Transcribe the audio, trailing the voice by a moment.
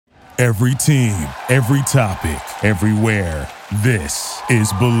Every team, every topic, everywhere. This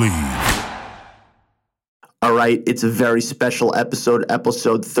is Believe. All right, it's a very special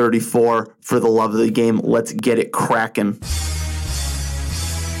episode 34 for the love of the game. Let's get it cracking.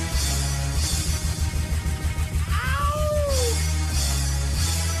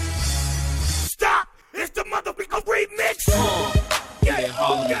 Stop! It's the motherfucker remix! Yeah,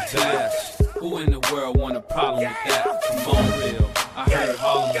 Harlem is bad. Who in the world want a problem with that? Come on, real. I heard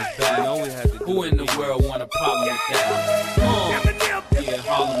Harlem is bad. Who in the world want a problem with that? Yeah,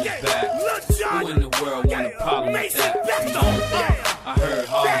 Harlem is bad. Who in the world want a problem with that? Come on, I heard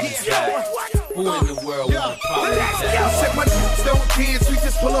Harlem is bad. Who in the world want a problem with that? Said my niggas don't dance, we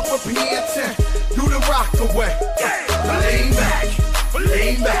just pull up a PN10. Do the rock away. Lean back,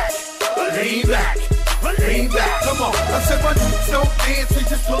 lean back, lean back. Lean back, come on. I said my niggas don't dance, we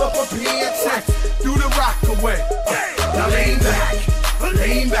just pull up a PN10. Do the rock away. Now lean back,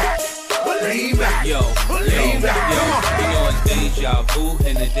 lean back, lean back. Yo, lean back. Come on. You know it's deja vu,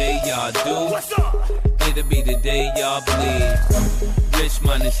 and the day y'all do. What's up? It'll be the day y'all believe. Rich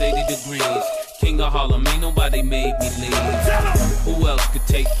minus 80 degrees. King of Harlem, ain't nobody made me leave. Who else could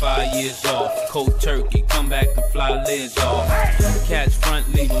take 5 years off? Cold turkey, come back and fly lids off. Catch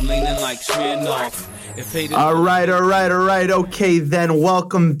front, leave them leaning like Smirnoff. All right. Okay, then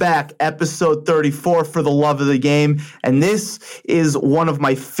welcome back. Episode 34 for the love of the game. And this is one of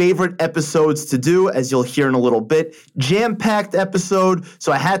my favorite episodes to do, as you'll hear in a little bit. Jam-packed episode,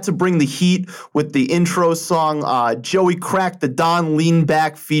 so I had to bring the heat with the intro song, Joey Crack the Don Lean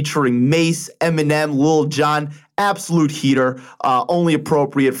Back, featuring Mace, Eminem, Lil Jon. Absolute heater, only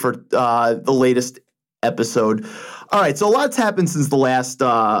appropriate for the latest episode. All right, so a lot's happened since the last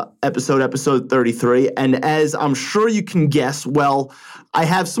episode 33, and as I'm sure you can guess, well, I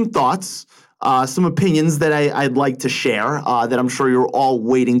have some thoughts, some opinions that I'd like to share that I'm sure you're all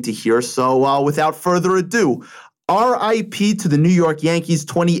waiting to hear. So without further ado, RIP to the New York Yankees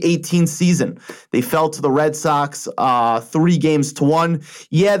 2018 season. They fell to the Red Sox 3-1.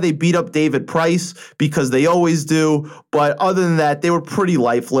 Yeah, they beat up David Price because they always do, but other than that, they were pretty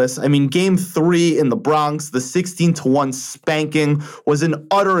lifeless. I mean, Game 3 in the Bronx, the 16-1 spanking was an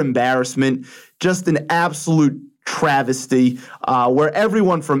utter embarrassment, just an absolute travesty, where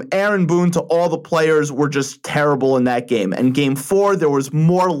everyone from Aaron Boone to all the players were just terrible in that game. And Game 4, there was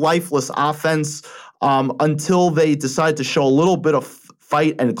more lifeless offense until they decided to show a little bit of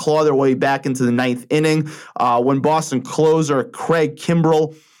fight and claw their way back into the ninth inning when Boston closer Craig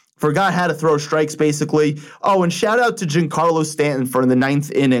Kimbrell forgot how to throw strikes, basically. Oh, and shout out to Giancarlo Stanton for in the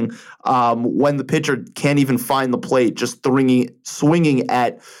ninth inning when the pitcher can't even find the plate, just swinging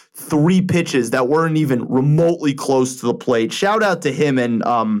at 3 pitches that weren't even remotely close to the plate. Shout out to him and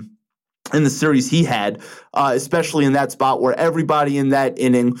in the series he had, especially in that spot where everybody in that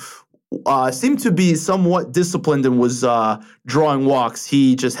inning seemed to be somewhat disciplined and was drawing walks.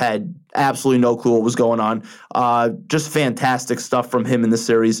 He just had absolutely no clue what was going on. Just fantastic stuff from him in the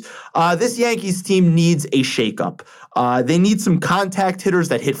series. This Yankees team needs a shakeup. They need some contact hitters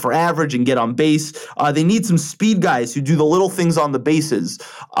that hit for average and get on base. They need some speed guys who do the little things on the bases,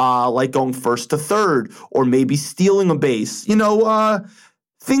 like going first to third or maybe stealing a base.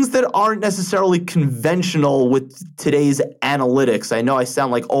 Things that aren't necessarily conventional with today's analytics. I know I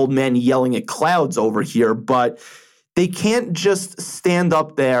sound like old man yelling at clouds over here, but they can't just stand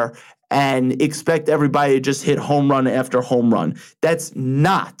up there and expect everybody to just hit home run after home run. That's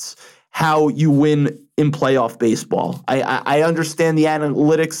not how you win in playoff baseball. I understand the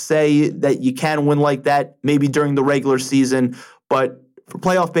analytics say that you can win like that maybe during the regular season, but for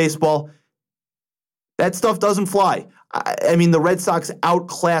playoff baseball, that stuff doesn't fly. I mean, the Red Sox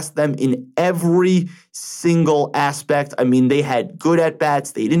outclassed them in every single aspect. I mean, they had good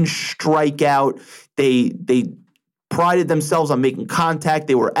at-bats. They didn't strike out. They prided themselves on making contact.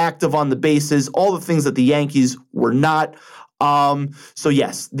 They were active on the bases, all the things that the Yankees were not. So,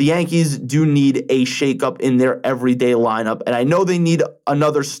 yes, the Yankees do need a shakeup in their everyday lineup, and I know they need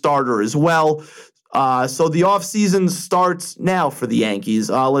another starter as well. So the offseason starts now for the Yankees.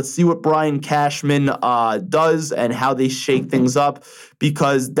 Let's see what Brian Cashman does and how they shake things up,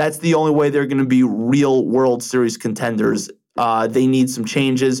 because that's the only way they're going to be real World Series contenders. They need some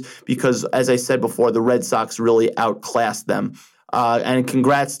changes because, as I said before, the Red Sox really outclassed them. And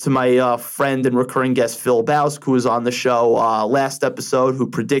congrats to my friend and recurring guest, Phil Bausk, who was on the show last episode, who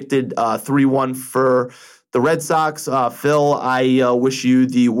predicted 3-1 for the Red Sox. Phil, I wish you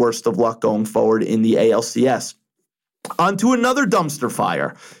the worst of luck going forward in the ALCS. On to another dumpster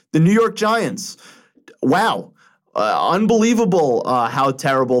fire, the New York Giants. Wow. Unbelievable how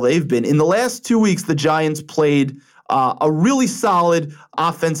terrible they've been. In the last 2 weeks, the Giants played A really solid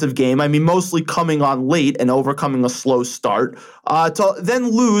offensive game. I mean, mostly coming on late and overcoming a slow start, to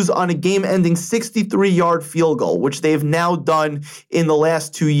then lose on a game-ending 63-yard field goal, which they've now done in the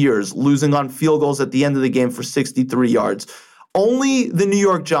last 2 years, losing on field goals at the end of the game for 63 yards. Only the New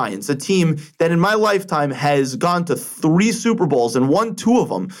York Giants, a team that in my lifetime has gone to 3 Super Bowls and won 2 of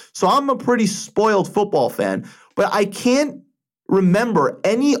them. So I'm a pretty spoiled football fan, but I can't remember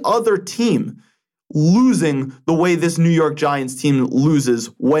any other team losing the way this New York Giants team loses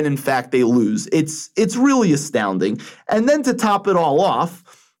when in fact they lose. It's really astounding. And then to top it all off,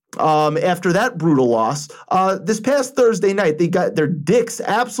 after that brutal loss, this past Thursday night, they got their dicks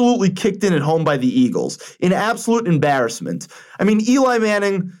absolutely kicked in at home by the Eagles in absolute embarrassment. I mean, Eli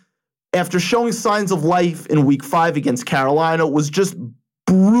Manning, after showing signs of life in Week 5 against Carolina, was just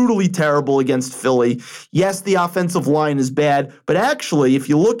brutally terrible against Philly. Yes, the offensive line is bad, but actually, if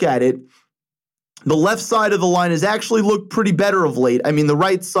you look at it, the left side of the line has actually looked pretty better of late. I mean, the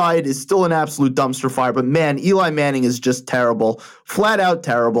right side is still an absolute dumpster fire, but man, Eli Manning is just terrible. Flat out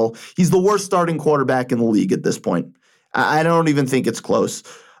terrible. He's the worst starting quarterback in the league at this point. I don't even think it's close.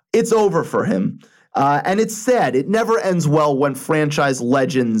 It's over for him. And it's sad. It never ends well when franchise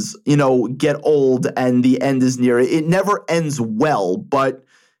legends, get old and the end is near. It never ends well, but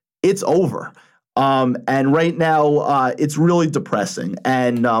it's over. And right now, it's really depressing.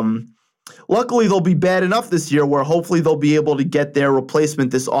 And luckily, they'll be bad enough this year where hopefully they'll be able to get their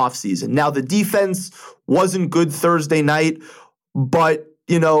replacement this offseason. Now, the defense wasn't good Thursday night, but,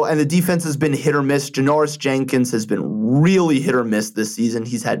 and the defense has been hit or miss. Janoris Jenkins has been really hit or miss this season.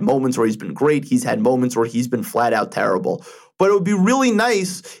 He's had moments where he's been great. He's had moments where he's been flat out terrible. But it would be really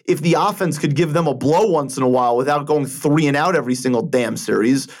nice if the offense could give them a blow once in a while without going 3 and out every single damn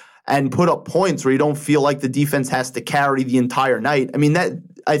series and put up points where you don't feel like the defense has to carry the entire night. I mean,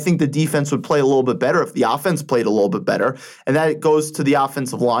 I think the defense would play a little bit better if the offense played a little bit better, and that goes to the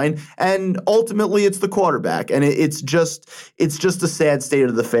offensive line, and ultimately it's the quarterback, and it's just a sad state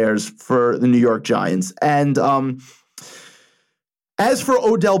of the affairs for the New York Giants. And as for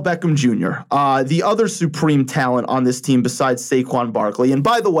Odell Beckham Jr., the other supreme talent on this team besides Saquon Barkley, and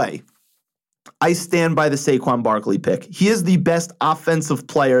by the way, I stand by the Saquon Barkley pick. He is the best offensive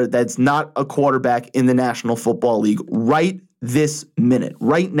player that's not a quarterback in the National Football League right this minute,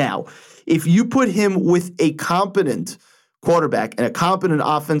 right now. If you put him with a competent quarterback and a competent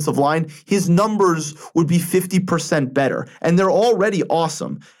offensive line, his numbers would be 50% better. And they're already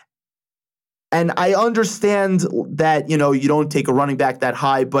awesome. And I understand that, you don't take a running back that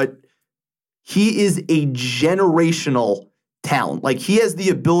high, but he is a generational talent. Like, he has the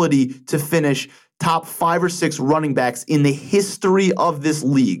ability to finish top 5 or 6 running backs in the history of this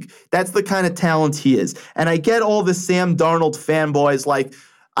league. That's the kind of talent he is. And I get all the Sam Darnold fanboys like,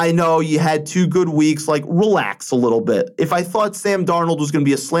 I know you had 2 good weeks, like, relax a little bit. If I thought Sam Darnold was going to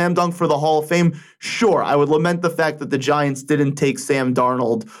be a slam dunk for the Hall of Fame, sure, I would lament the fact that the Giants didn't take Sam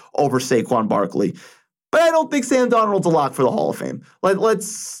Darnold over Saquon Barkley. But I don't think Sam Darnold's a lock for the Hall of Fame.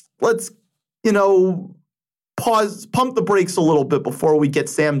 Let's pump the brakes a little bit before we get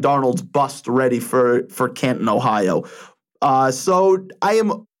Sam Darnold's bust ready for Canton, Ohio. So I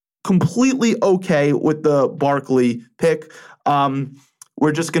am completely okay with the Barkley pick.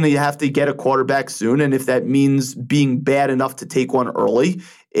 We're just going to have to get a quarterback soon, and if that means being bad enough to take one early,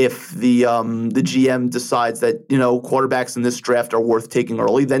 if the GM decides that quarterbacks in this draft are worth taking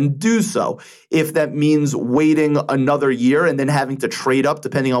early, then do so. If that means waiting another year and then having to trade up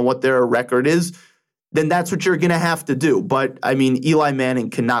depending on what their record is, then that's what you're going to have to do. But, I mean, Eli Manning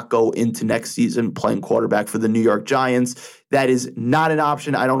cannot go into next season playing quarterback for the New York Giants. That is not an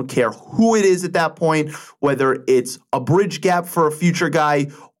option. I don't care who it is at that point, whether it's a bridge gap for a future guy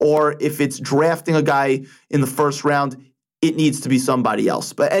or if it's drafting a guy in the first round. It needs to be somebody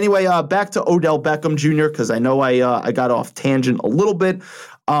else. But anyway, back to Odell Beckham Jr., because I know I got off tangent a little bit.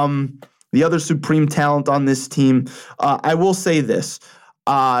 The other supreme talent on this team, I will say this.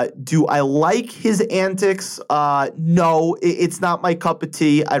 Do I like his antics? No, it's not my cup of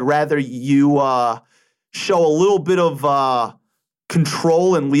tea. I'd rather you show a little bit of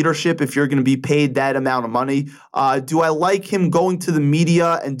control and leadership if you're going to be paid that amount of money. Do I like him going to the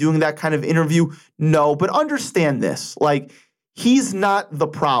media and doing that kind of interview? No, but understand this. Like, he's not the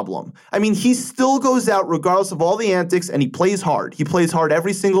problem. I mean, he still goes out regardless of all the antics, and he plays hard. He plays hard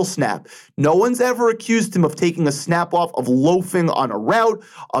every single snap. No one's ever accused him of taking a snap off, of loafing on a route,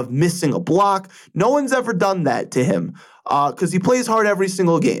 of missing a block. No one's ever done that to him because he plays hard every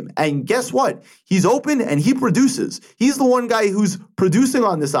single game. And guess what? He's open and he produces. He's the one guy who's producing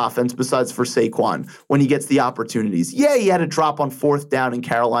on this offense besides for Saquon when he gets the opportunities. Yeah, he had a drop on 4th down in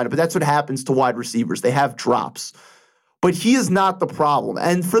Carolina, but that's what happens to wide receivers. They have drops. But he is not the problem.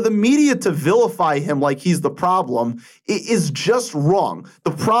 And for the media to vilify him like he's the problem is just wrong.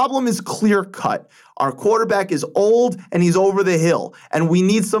 The problem is clear-cut. Our quarterback is old and he's over the hill. And we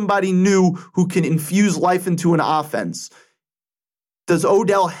need somebody new who can infuse life into an offense. Does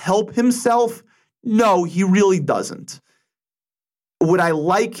Odell help himself? No, he really doesn't. Would I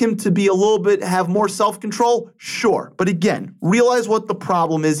like him to be a little bit, have more self-control? Sure. But again, realize what the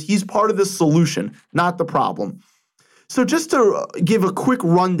problem is. He's part of the solution, not the problem. So just to give a quick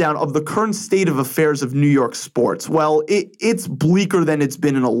rundown of the current state of affairs of New York sports, well, it's bleaker than it's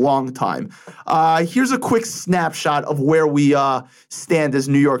been in a long time. Here's a quick snapshot of where we stand as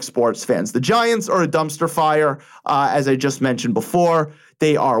New York sports fans. The Giants are a dumpster fire, as I just mentioned before.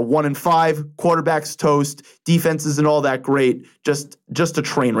 They are 1-5, quarterbacks toast, defense isn't all that great, just a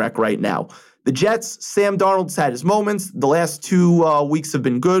train wreck right now. The Jets, Sam Darnold's had his moments. The last 2 weeks have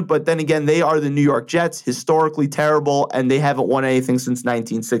been good, but then again, they are the New York Jets, historically terrible, and they haven't won anything since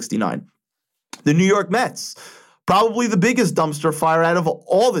 1969. The New York Mets, probably the biggest dumpster fire out of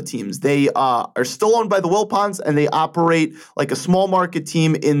all the teams. They are still owned by the Wilpons, and they operate like a small market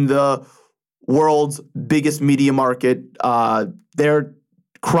team in the world's biggest media market. They're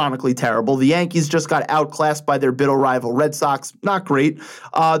chronically terrible. The Yankees just got outclassed by their bitter rival Red Sox. Not great.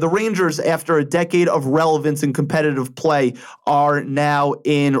 The Rangers, after a decade of relevance and competitive play, are now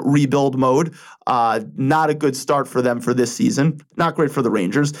in rebuild mode. Not a good start for them for this season. Not great for the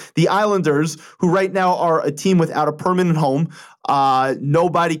Rangers. The Islanders, who right now are a team without a permanent home.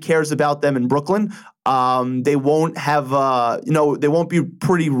 Nobody cares about them in Brooklyn. They won't have, they won't be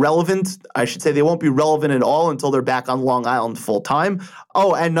pretty relevant. I should say they won't be relevant at all until they're back on Long Island full time.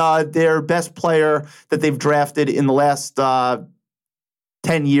 Oh, and their best player that they've drafted in the last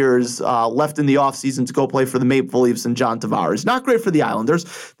 10 years left in the offseason to go play for the Maple Leafs and John Tavares. Not great for the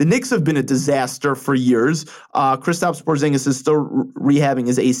Islanders. The Knicks have been a disaster for years. Kristaps Porzingis is still rehabbing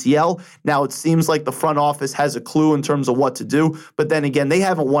his ACL. Now it seems like the front office has a clue in terms of what to do, but then again, they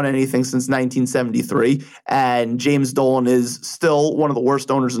haven't won anything since 1973, and James Dolan is still one of the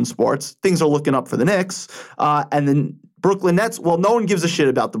worst owners in sports. Things are looking up for the Knicks. And then Brooklyn Nets, well, no one gives a shit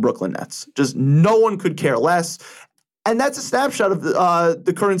about the Brooklyn Nets. Just no one could care less. And that's a snapshot of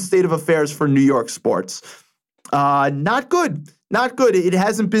the current state of affairs for New York sports. Not good. Not good. It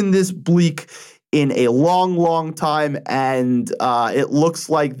hasn't been this bleak in a long, long time, and it looks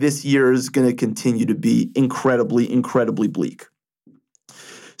like this year is going to continue to be incredibly, incredibly bleak.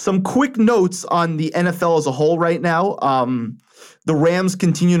 Some quick notes on the NFL as a whole right now. The Rams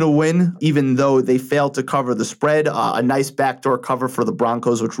continue to win, even though they failed to cover the spread. A nice backdoor cover for the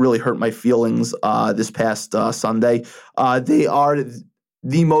Broncos, which really hurt my feelings this past Sunday. They are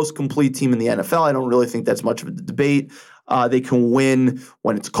the most complete team in the NFL. I don't really think that's much of a debate. They can win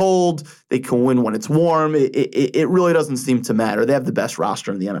when it's cold. They can win when it's warm. It really doesn't seem to matter. They have the best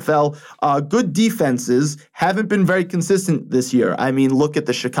roster in the NFL. Good defenses haven't been very consistent this year. I mean, look at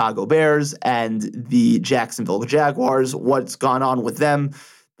the Chicago Bears and the Jacksonville Jaguars, what's gone on with them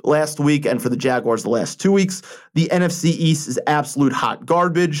last week, and for the Jaguars the last 2 weeks. The NFC East is absolute hot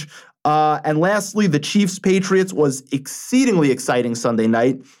garbage. And lastly, the Chiefs-Patriots was exceedingly exciting Sunday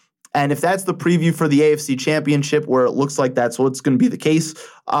night. And if that's the preview for the AFC Championship, where it looks like that's what's going to be the case,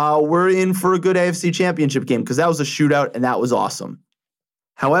 we're in for a good AFC Championship game because that was a shootout and that was awesome.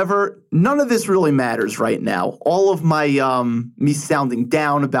 However, none of this really matters right now. All of my me sounding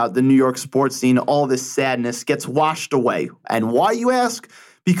down about the New York sports scene, all this sadness gets washed away. And why, you ask?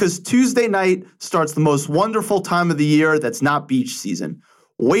 Because Tuesday night starts the most wonderful time of the year that's not beach season.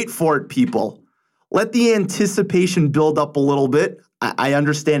 Wait for it, people. Let the anticipation build up a little bit. I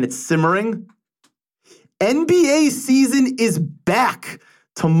understand it's simmering. NBA season is back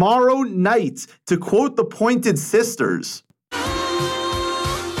tomorrow night, to quote the Pointed Sisters. I'm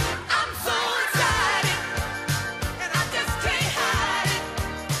so excited, and I just can't hide it.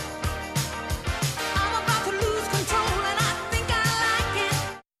 I'm about to lose control, and I think I like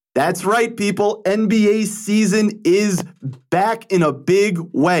it. That's right, people. NBA season is back in a big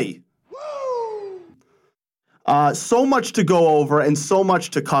way. So much to go over and so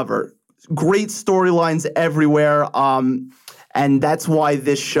much to cover. Great storylines everywhere. And that's why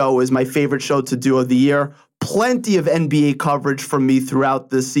this show is my favorite show to do of the year. Plenty of NBA coverage from me throughout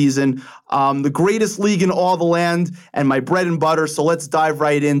this season. The greatest league in all the land and my bread and butter. So let's dive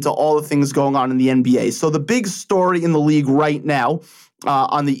right into all the things going on in the NBA. So the big story in the league right now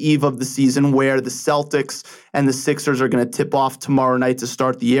on the eve of the season, where the Celtics and the Sixers are going to tip off tomorrow night to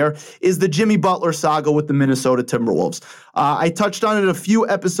start the year, is the Jimmy Butler saga with the Minnesota Timberwolves. I touched on it a few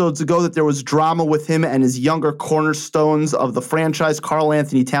episodes ago that there was drama with him and his younger cornerstones of the franchise, Karl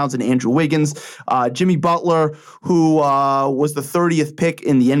Anthony Towns and Andrew Wiggins. Jimmy Butler, who was the 30th pick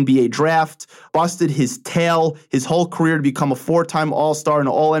in the NBA draft, busted his tail his whole career to become a 4-time All-Star, an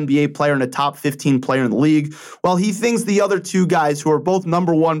All-NBA player, and a top 15 player in the league. Well, he thinks the other two guys, who are both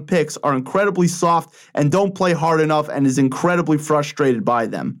number 1 picks, are incredibly soft and don't play hard enough, and is incredibly frustrated by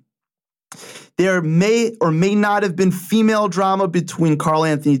them. There may or may not have been female drama between Karl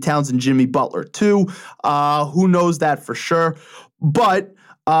Anthony Towns and Jimmy Butler, too. Who knows that for sure? But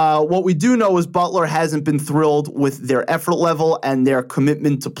what we do know is Butler hasn't been thrilled with their effort level and their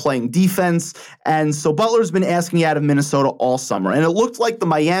commitment to playing defense. And so Butler's been asking out of Minnesota all summer. And it looked like the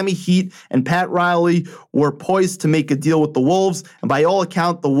Miami Heat and Pat Riley were poised to make a deal with the Wolves. And by all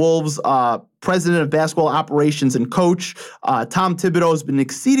accounts, the Wolves president of basketball operations and coach, Tom Thibodeau, has been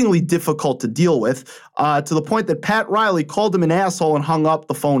exceedingly difficult to deal with, to the point that Pat Riley called him an asshole and hung up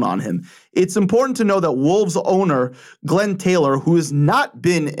the phone on him. It's important to know that Wolves owner Glenn Taylor, who has not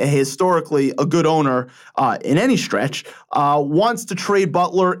been historically a good owner in any stretch, wants to trade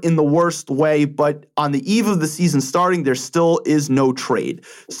Butler in the worst way, but on the eve of the season starting, there still is no trade.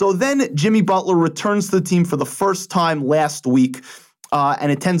 So then Jimmy Butler returns to the team for the first time last week,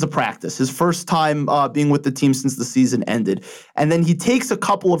 and attends a practice, his first time being with the team since the season ended. And then he takes a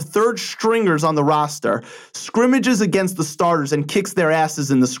couple of third stringers on the roster, scrimmages against the starters, and kicks their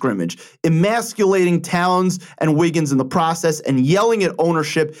asses in the scrimmage, emasculating Towns and Wiggins in the process and yelling at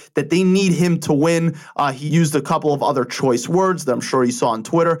ownership that they need him to win. He used a couple of other choice words that I'm sure you saw on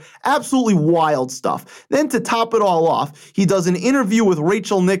Twitter. Absolutely wild stuff. Then to top it all off, he does an interview with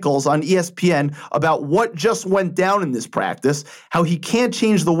Rachel Nichols on ESPN about what just went down in this practice, how he can't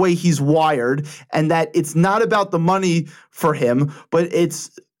change the way he's wired, and that it's not about the money for him, but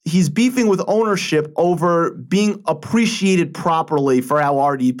he's beefing with ownership over being appreciated properly for how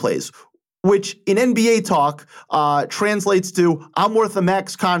hard he plays, which in NBA talk translates to, I'm worth a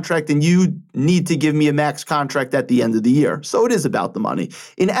max contract and you need to give me a max contract at the end of the year. So it is about the money.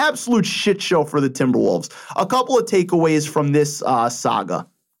 An absolute shit show for the Timberwolves. A couple of takeaways from this saga.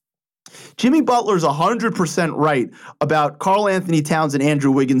 Jimmy Butler's 100% right about Karl Anthony Towns and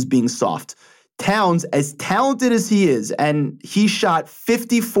Andrew Wiggins being soft. Towns, as talented as he is, and he shot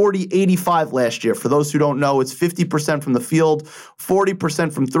 50, 40, 85 last year. For those who don't know, it's 50% from the field,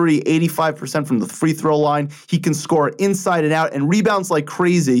 40% from three, 85% from the free throw line. He can score inside and out and rebounds like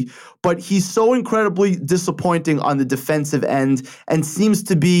crazy, but he's so incredibly disappointing on the defensive end and seems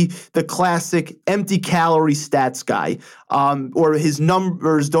to be the classic empty calorie stats guy, or his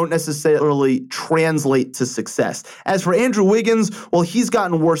numbers don't necessarily translate to success. As for Andrew Wiggins, well, he's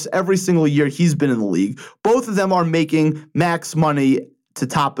gotten worse every single year he's been in the league. Both of them are making max money to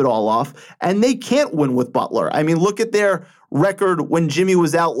top it all off, and they can't win with Butler. I mean, look at their record when Jimmy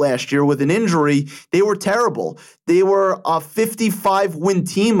was out last year with an injury. They were terrible. They were a 55-win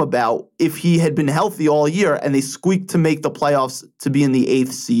team about if he had been healthy all year, and they squeaked to make the playoffs to be in the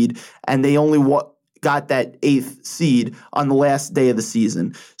 8th seed, and they only got that 8th seed on the last day of the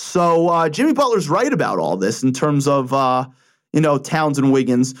season. So Jimmy Butler's right about all this in terms of Towns and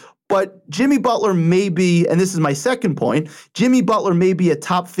Wiggins. But Jimmy Butler may be, and this is my second point, Jimmy Butler may be a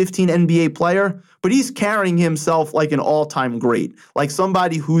top 15 NBA player, but he's carrying himself like an all-time great, like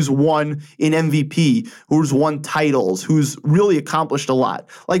somebody who's won in MVP, who's won titles, who's really accomplished a lot.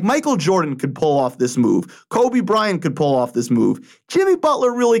 Like Michael Jordan could pull off this move. Kobe Bryant could pull off this move. Jimmy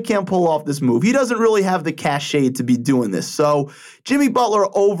Butler really can't pull off this move. He doesn't really have the cachet to be doing this. So Jimmy Butler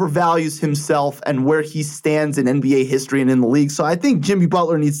overvalues himself and where he stands in NBA history and in the league. So I think Jimmy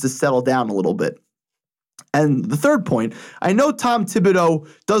Butler needs to settle down a little bit. And the third point, I know Tom Thibodeau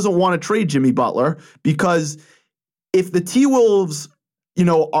doesn't want to trade Jimmy Butler because if the T-Wolves,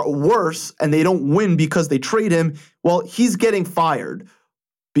 are worse and they don't win because they trade him, well, he's getting fired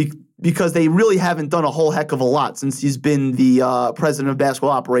because they really haven't done a whole heck of a lot since he's been the president of basketball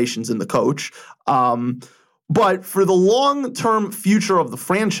operations and the coach. But for the long-term future of the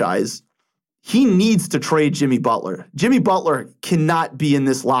franchise, he needs to trade Jimmy Butler. Jimmy Butler cannot be in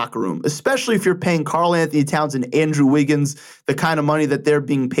this locker room, especially if you're paying Karl Anthony Towns and Andrew Wiggins the kind of money that they're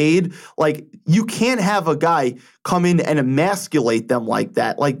being paid. Like, you can't have a guy come in and emasculate them like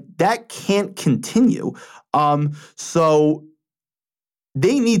that. Like, that can't continue. So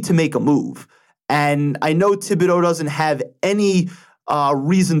they need to make a move. And I know Thibodeau doesn't have any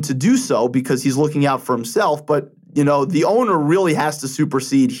reason to do so because he's looking out for himself, but the owner really has to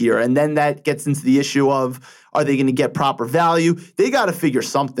supersede here. And then that gets into the issue of, are they going to get proper value? They got to figure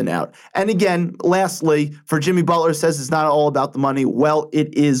something out. And again, lastly, for Jimmy Butler says it's not all about the money. Well,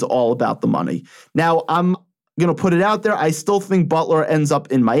 it is all about the money. Now, I'm going to put it out there. I still think Butler ends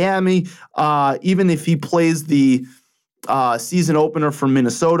up in Miami, even if he plays the season opener for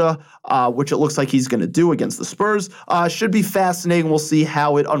Minnesota, which it looks like he's going to do against the Spurs. Should be fascinating. We'll see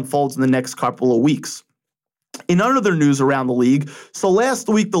how it unfolds in the next couple of weeks. In other news around the league, so last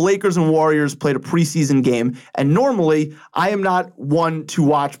week the Lakers and Warriors played a preseason game, and normally I am not one to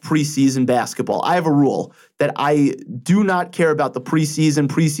watch preseason basketball. I have a rule that I do not care about the preseason.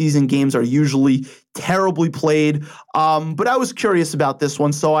 Preseason games are usually terribly played, but I was curious about this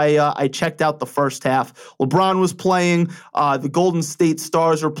one, so I checked out the first half. LeBron was playing, the Golden State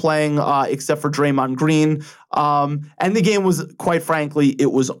Stars are playing, except for Draymond Green, and the game was, quite frankly,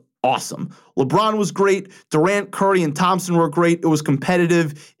 it was awesome. LeBron was great. Durant, Curry, and Thompson were great. It was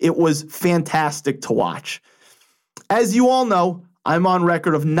competitive. It was fantastic to watch. As you all know, I'm on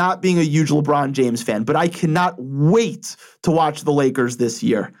record of not being a huge LeBron James fan, but I cannot wait to watch the Lakers this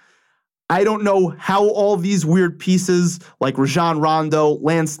year. I don't know how all these weird pieces like Rajon Rondo,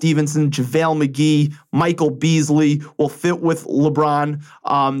 Lance Stevenson, JaVale McGee, Michael Beasley will fit with LeBron.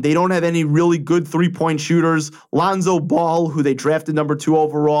 They don't have any really good three-point shooters. Lonzo Ball, who they drafted number 2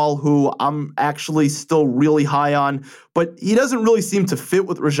 overall, who I'm actually still really high on, but he doesn't really seem to fit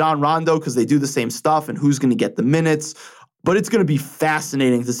with Rajon Rondo because they do the same stuff and who's going to get the minutes. But it's going to be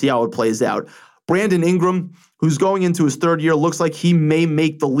fascinating to see how it plays out. Brandon Ingram, who's going into his 3rd year, looks like he may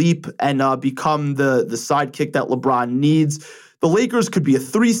make the leap and become the sidekick that LeBron needs. The Lakers could be a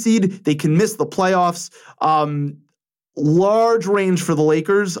 3 seed. They can miss the playoffs. Large range for the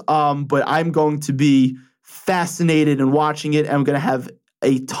Lakers, but I'm going to be fascinated in watching it, and I'm going to have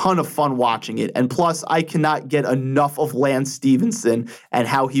a ton of fun watching it. And plus, I cannot get enough of Lance Stevenson and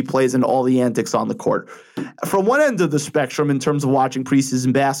how he plays and all the antics on the court. From one end of the spectrum in terms of watching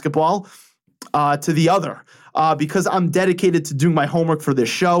preseason basketball, to the other. Because I'm dedicated to doing my homework for this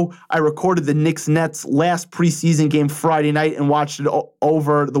show, I recorded the Knicks-Nets last preseason game Friday night and watched it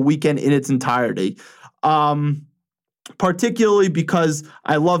over the weekend in its entirety. Particularly because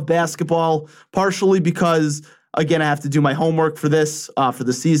I love basketball, partially because, again, I have to do my homework for this, for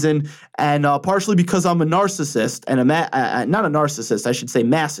the season, and partially because I'm a narcissist, and not a narcissist, I should say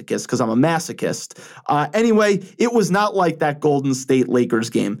masochist, because I'm a masochist. Anyway, it was not like that Golden State Lakers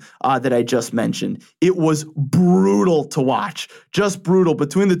game that I just mentioned. It was brutal to watch, just brutal.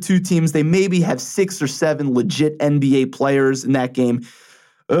 Between the two teams, they maybe have 6 or 7 legit NBA players in that game.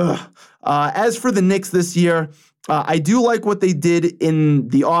 As for the Knicks this year, I do like what they did in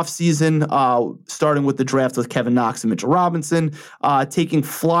the offseason, starting with the draft with Kevin Knox and Mitchell Robinson, taking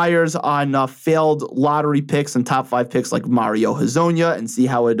flyers on failed lottery picks and top 5 picks like Mario Hezonja and see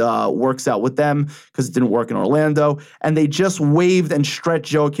how it works out with them because it didn't work in Orlando. And they just waived and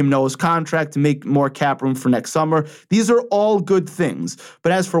stretched Joakim Noah's contract to make more cap room for next summer. These are all good things.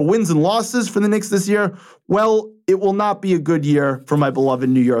 But as for wins and losses for the Knicks this year, well, it will not be a good year for my beloved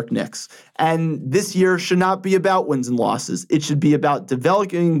New York Knicks. And this year should not be about wins and losses. It should be about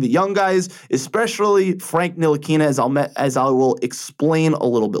developing the young guys, especially Frank Ntilikina, as I will explain a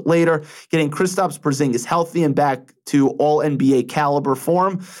little bit later, getting Kristaps Porzingis healthy and back to all-NBA caliber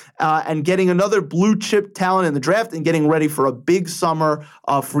form, and getting another blue-chip talent in the draft and getting ready for a big summer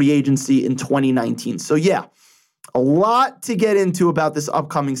of free agency in 2019. So, yeah. A lot to get into about this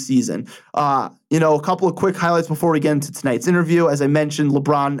upcoming season. A couple of quick highlights before we get into tonight's interview. As I mentioned,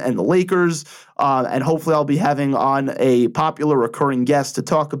 LeBron and the Lakers, and hopefully I'll be having on a popular recurring guest to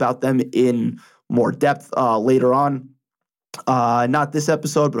talk about them in more depth later on. Not this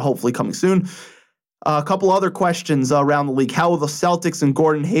episode, but hopefully coming soon. A couple other questions around the league. How will the Celtics and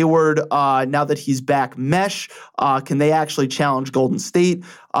Gordon Hayward, now that he's back, mesh? Can they actually challenge Golden State?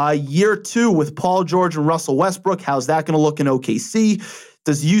 Year 2 with Paul George and Russell Westbrook, how's that going to look in OKC?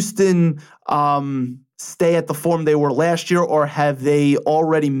 Does Houston stay at the form they were last year, or have they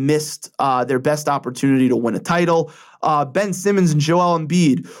already missed their best opportunity to win a title? Ben Simmons and Joel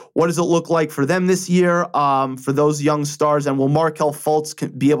Embiid, what does it look like for them this year, for those young stars? And will Markelle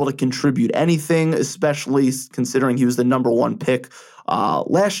Fultz be able to contribute anything, especially considering he was the number 1 pick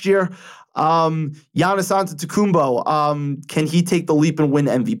last year? Giannis Antetokounmpo, can he take the leap and win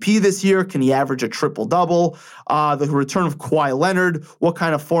MVP this year? Can he average a triple-double? The return of Kawhi Leonard, what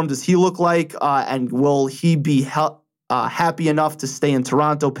kind of form does he look like? And will he be happy enough to stay in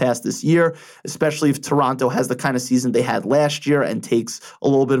Toronto past this year, especially if Toronto has the kind of season they had last year and takes a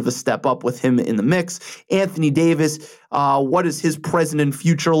little bit of a step up with him in the mix. Anthony Davis, what does his present and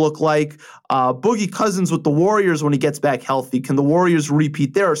future look like? Boogie Cousins with the Warriors when he gets back healthy. Can the Warriors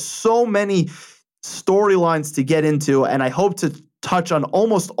repeat? There are so many storylines to get into, and I hope to touch on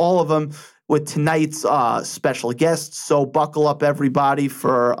almost all of them with tonight's special guests. So buckle up, everybody,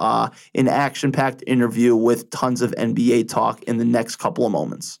 for an action-packed interview with tons of NBA talk in the next couple of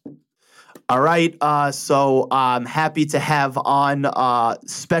moments. All right, so I'm happy to have on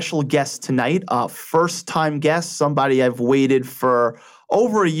special guest tonight, first-time guest, somebody I've waited for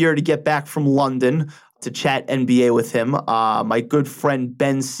over a year to get back from London to chat NBA with him. My good friend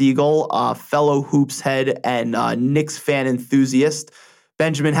Ben Siegel, fellow Hoops head and Knicks fan enthusiast.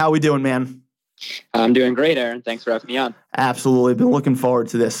 Benjamin, how we doing, man? I'm doing great, Aaron. Thanks for having me on. Absolutely. Been looking forward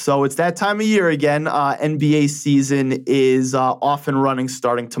to this. So it's that time of year again. NBA season is off and running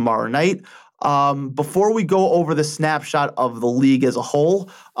starting tomorrow night. Before we go over the snapshot of the league as a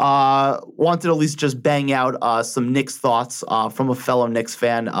whole, wanted to at least just bang out some Knicks thoughts from a fellow Knicks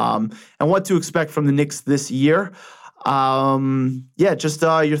fan and what to expect from the Knicks this year. Just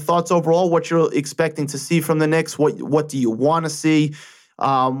your thoughts overall, what you're expecting to see from the Knicks. What do you want to see?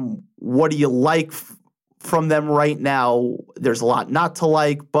 What do you like from them right now? There's a lot not to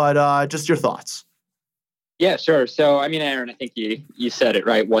like, but just your thoughts. Yeah, sure. So, I mean, Aaron, I think you said it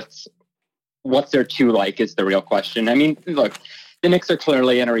right. What's there to like is the real question. I mean, look, the Knicks are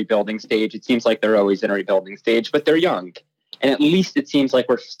clearly in a rebuilding stage. It seems like they're always in a rebuilding stage, but they're young. And at least it seems like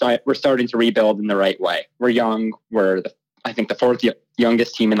we're starting to rebuild in the right way. We're young. I think the fourth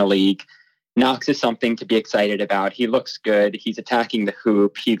youngest team in the league. Knox is something to be excited about. He looks good. He's attacking the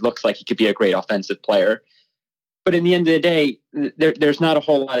hoop. He looks like he could be a great offensive player. But in the end of the day, there's not a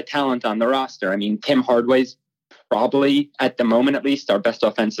whole lot of talent on the roster. I mean, Tim Hardaway's probably, at the moment at least, our best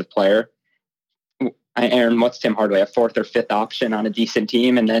offensive player. Aaron, what's Tim Hardaway? A fourth or fifth option on a decent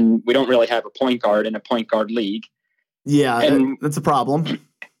team? And then we don't really have a point guard in a point guard league. Yeah, that's a problem.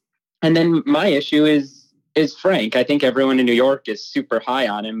 And then my issue is Frank. I think everyone in New York is super high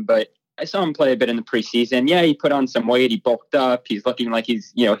on him, but I saw him play a bit in the preseason. Yeah, he put on some weight. He bulked up. He's looking like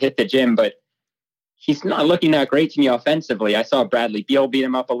he's, hit the gym, but he's not looking that great to me offensively. I saw Bradley Beal beat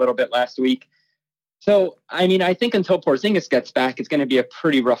him up a little bit last week. So, I mean, I think until Porzingis gets back, it's going to be a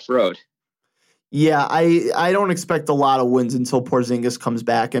pretty rough road. Yeah, I don't expect a lot of wins until Porzingis comes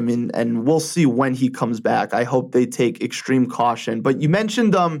back. I mean, and we'll see when he comes back. I hope they take extreme caution. But you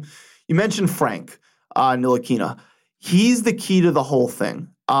mentioned Frank Ntilikina. He's the key to the whole thing.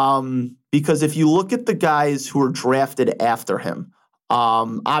 Because if you look at the guys who are drafted after him,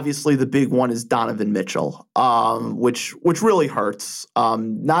 obviously the big one is Donovan Mitchell, which really hurts.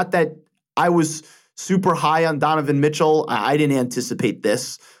 Not that I was super high on Donovan Mitchell. I didn't anticipate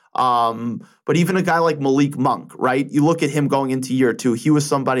this. But even a guy like Malik Monk, right? You look at him going into year two, he was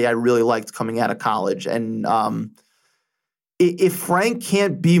somebody I really liked coming out of college. And if Frank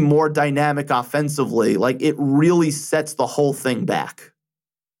can't be more dynamic offensively, like it really sets the whole thing back.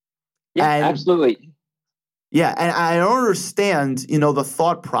 Yeah, absolutely. Yeah, and I don't understand, the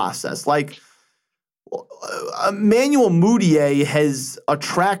thought process. Like, Emmanuel Mudiay has a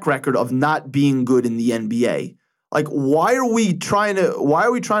track record of not being good in the NBA. Like, why are we trying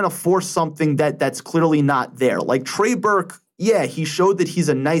to force something that's clearly not there? Like Trey Burke, yeah, he showed that he's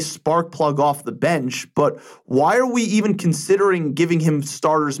a nice spark plug off the bench, but why are we even considering giving him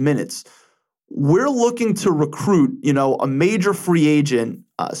starters minutes? We're looking to recruit, a major free agent,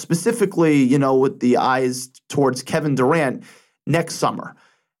 specifically, with the eyes towards Kevin Durant next summer.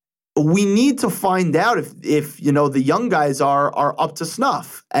 We need to find out if the young guys are up to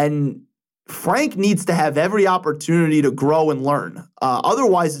snuff. And Frank needs to have every opportunity to grow and learn.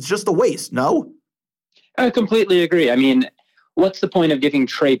 Otherwise, it's just a waste, no? I completely agree. I mean, what's the point of giving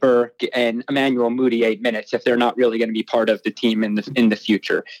Trey Burke and Emmanuel Mudiay minutes if they're not really going to be part of the team in the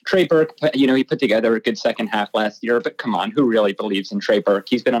future? Trey Burke, he put together a good second half last year, but come on, who really believes in Trey Burke?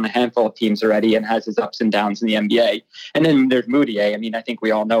 He's been on a handful of teams already and has his ups and downs in the NBA. And then there's Mudiay. I mean, I think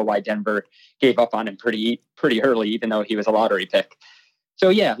we all know why Denver gave up on him pretty early, even though he was a lottery pick. So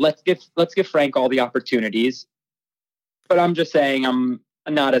yeah, let's give Frank all the opportunities. But I'm just saying I'm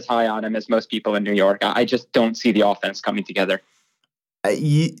not as high on him as most people in New York. I just don't see the offense coming together.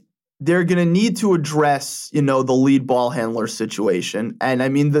 They're going to need to address, the lead ball handler situation. And I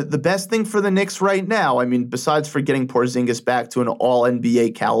mean, the best thing for the Knicks right now, I mean, besides for getting Porzingis back to an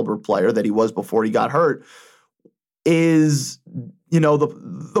all-NBA caliber player that he was before he got hurt, is,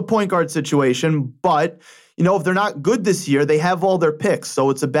 the point guard situation. But, if they're not good this year, they have all their picks. So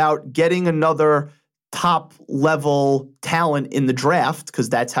it's about getting another top level talent in the draft because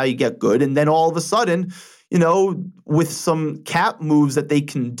that's how you get good. And then all of a sudden, with some cap moves that they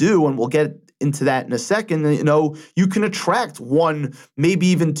can do, and we'll get into that in a second, you can attract one, maybe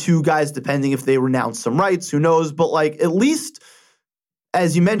even two guys, depending if they renounce some rights, who knows? But at least,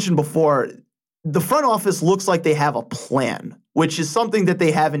 as you mentioned before, the front office looks like they have a plan, which is something that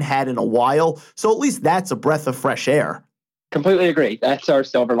they haven't had in a while. So at least that's a breath of fresh air. Completely agree. That's our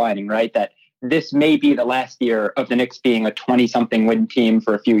silver lining, right? That this may be the last year of the Knicks being a 20-something win team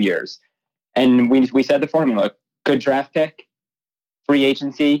for a few years. And we said the formula: good draft pick, free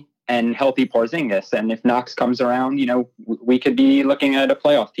agency, and healthy Porzingis. And if Knox comes around, we could be looking at a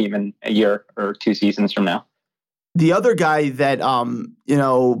playoff team in a year or 2 seasons from now. The other guy that,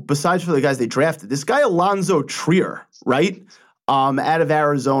 besides for the guys they drafted, this guy Alonzo Trier, right? Out of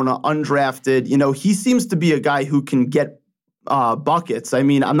Arizona, undrafted. He seems to be a guy who can get buckets. I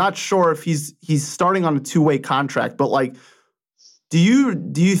mean, I'm not sure if he's starting on a 2-way contract, but do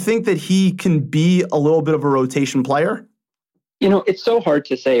you think that he can be a little bit of a rotation player? It's so hard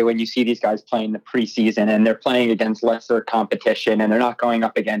to say when you see these guys playing the preseason and they're playing against lesser competition and they're not going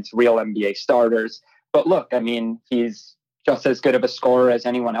up against real NBA starters. But look, I mean, he's just as good of a scorer as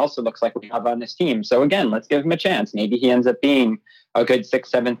anyone else it looks like we have on this team. So again, let's give him a chance. Maybe he ends up being a good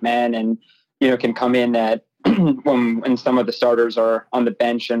 6th, 7th man and, can come in at when some of the starters are on the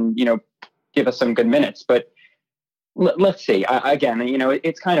bench and, give us some good minutes. But let's see. Again,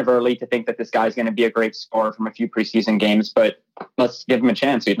 it's kind of early to think that this guy's going to be a great scorer from a few preseason games, but let's give him a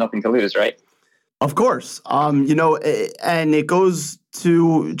chance. We have nothing to lose, right? Of course. And it goes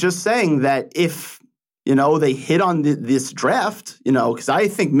to just saying that if, they hit on this draft, because I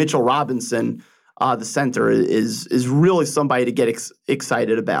think Mitchell Robinson, the center, is really somebody to get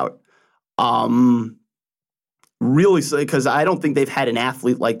excited about. Really, because I don't think they've had an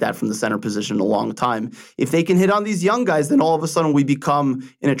athlete like that from the center position in a long time. If they can hit on these young guys, then all of a sudden we become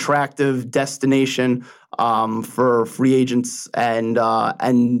an attractive destination for free agents.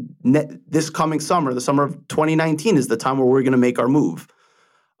 And this coming summer, the summer of 2019, is the time where we're going to make our move.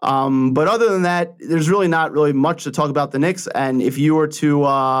 But other than that, there's really not really much to talk about the Knicks. And if you were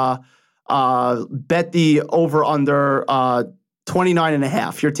to bet the over-under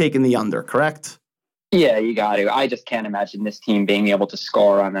 29.5, you're taking the under, correct? Yeah, you got to. I just can't imagine this team being able to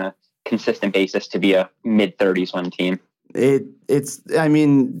score on a consistent basis to be a mid-30s win team. And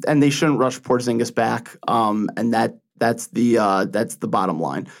they shouldn't rush Porzingis back. And that's the bottom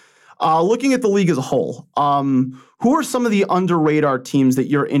line. Looking at the league as a whole, who are some of the under-radar teams that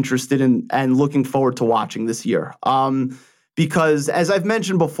you're interested in and looking forward to watching this year? Because as I've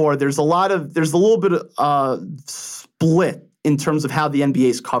mentioned before, there's a little bit of split in terms of how the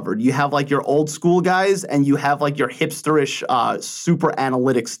NBA is covered. You have your old school guys and you have your hipsterish super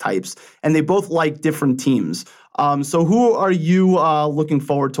analytics types, and they both like different teams. So who are you looking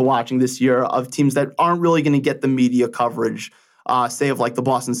forward to watching this year of teams that aren't really going to get the media coverage, say of the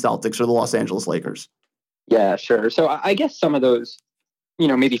Boston Celtics or the Los Angeles Lakers? Yeah, sure. So I guess some of those,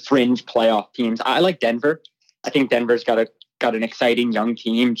 maybe fringe playoff teams. I like Denver. I think Denver's got an exciting young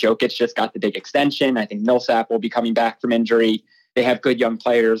team. Jokic just got the big extension. I think Millsap will be coming back from injury. They have good young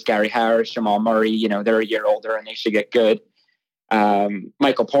players, Gary Harris, Jamal Murray. They're a year older and they should get good.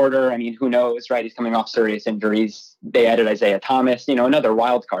 Michael Porter, who knows, right? He's coming off serious injuries. They added Isaiah Thomas, another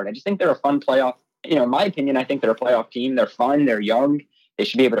wild card. I just think they're a fun playoff. In my opinion, I think they're a playoff team. They're fun. They're young. They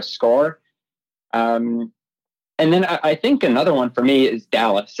should be able to score. And then I think another one for me is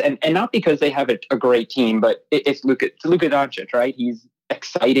Dallas, and not because they have a great team, but it's Luka Doncic, right? He's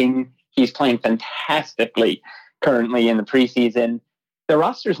exciting. He's playing fantastically currently in the preseason. The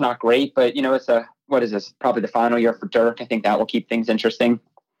roster's not great, but it's probably the final year for Dirk. I think that will keep things interesting.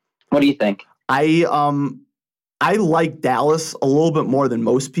 What do you think? I like Dallas a little bit more than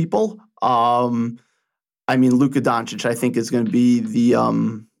most people. Luka Doncic, I think, is going to be the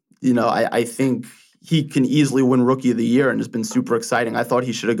I think he can easily win Rookie of the Year and has been super exciting. I thought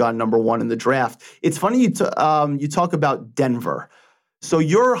he should have gone number 1 in the draft. It's funny you talk about Denver. So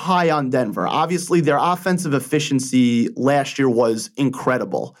you're high on Denver. Obviously, their offensive efficiency last year was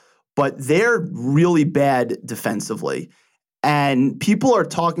incredible, but they're really bad defensively. And people are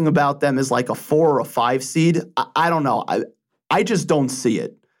talking about them as a 4 or a 5 seed. I don't know. I just don't see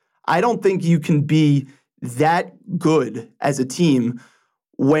it. I don't think you can be that good as a team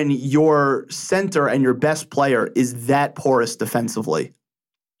when your center and your best player is that porous defensively.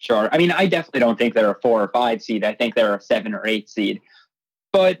 Sure. I definitely don't think they're a 4 or 5 seed. I think they're a 7 or 8 seed.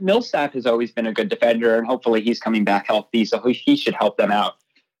 But Millsap has always been a good defender, and hopefully he's coming back healthy, so he should help them out.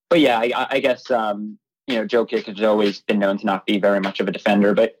 But yeah, I guess Jokic has always been known to not be very much of a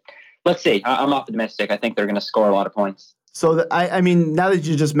defender. But let's see. I'm optimistic. I think they're going to score a lot of points. So, I mean, now that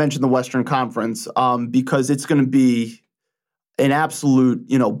you just mentioned the Western Conference, because it's going to be an absolute,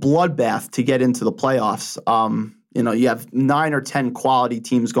 bloodbath to get into the playoffs. You have 9 or 10 quality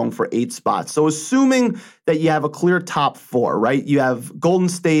teams going for 8 spots. So assuming that you have a clear top 4, right? You have Golden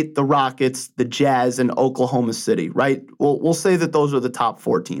State, the Rockets, the Jazz, and Oklahoma City, right? We'll say that those are the top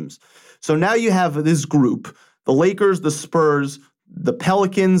 4 teams. So now you have this group, the Lakers, the Spurs, the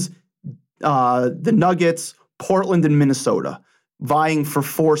Pelicans, the Nuggets, Portland, and Minnesota, vying for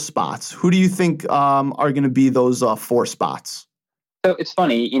 4 spots. Who do you think are going to be those 4 spots? So it's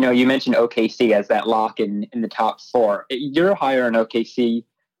funny, you mentioned OKC as that lock in the top 4. You're higher in OKC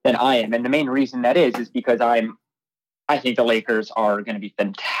than I am. And the main reason that is because I think the Lakers are going to be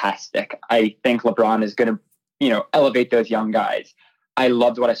fantastic. I think LeBron is going to, elevate those young guys. I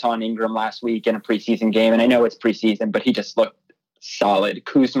loved what I saw in Ingram last week in a preseason game. And I know it's preseason, but he just looked solid.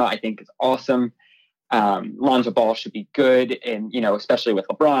 Kuzma, I think, is awesome. Lonzo Ball should be good. And, especially with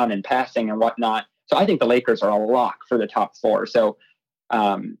LeBron and passing and whatnot. So I think the Lakers are a lock for the top 4. So,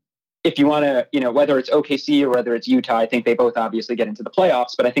 if you want to, whether it's OKC or whether it's Utah, I think they both obviously get into the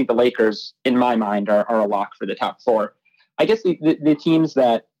playoffs, but I think the Lakers, in my mind, are a lock for the top 4. I guess the teams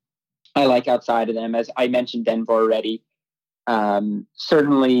that I like outside of them, as I mentioned Denver already,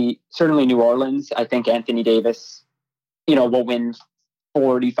 certainly New Orleans. I think Anthony Davis, will win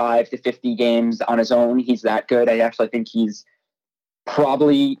 45 to 50 games on his own. He's that good. I actually think he's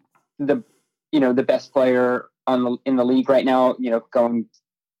probably the best player in the league right now, going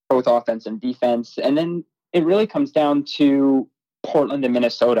both offense and defense. And then it really comes down to Portland and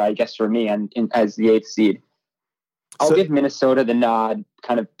Minnesota, I guess, for me, and as the 8th seed. I'll give Minnesota the nod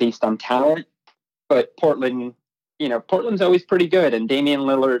kind of based on talent, but Portland's always pretty good. And Damian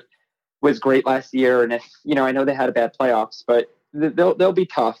Lillard was great last year. And if, I know they had a bad playoffs, but they'll be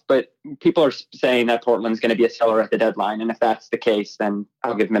tough. But people are saying that Portland's going to be a seller at the deadline. And if that's the case, then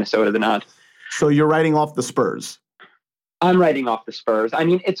I'll give Minnesota the nod. So you're writing off the Spurs. I'm writing off the Spurs. I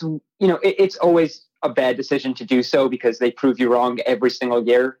mean, it's always a bad decision to do so because they prove you wrong every single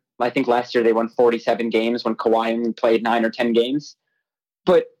year. I think last year they won 47 games when Kawhi only played 9 or 10 games.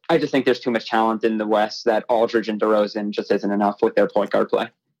 But I just think there's too much talent in the West that Aldridge and DeRozan just isn't enough with their point guard play.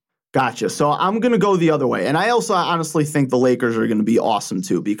 Gotcha. So I'm going to go the other way. And I also honestly think the Lakers are going to be awesome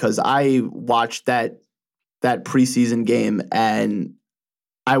too, because I watched that preseason game and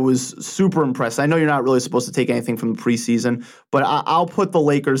I was super impressed. I know you're not really supposed to take anything from the preseason, but I'll put the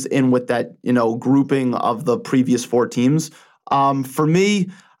Lakers in with that, grouping of the previous 4 teams. For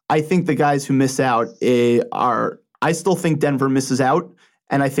me, I think the guys who miss out I still think Denver misses out,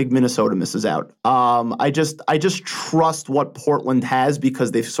 and I think Minnesota misses out. I just trust what Portland has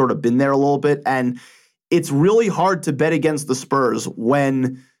because they've sort of been there a little bit, and it's really hard to bet against the Spurs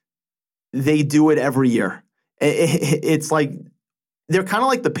when they do it every year. It's like they're kind of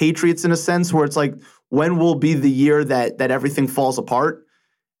like the Patriots in a sense, where it's like, when will be the year that everything falls apart?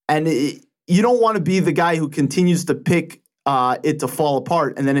 And you don't want to be the guy who continues to pick it to fall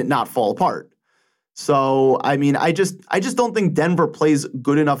apart and then it not fall apart. So, I mean, I just don't think Denver plays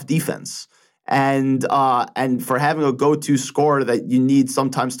good enough defense. And for having a go-to scorer that you need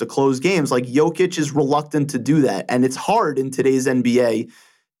sometimes to close games, like Jokic is reluctant to do that. And it's hard in today's NBA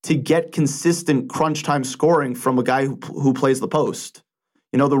to get consistent crunch time scoring from a guy who plays the post.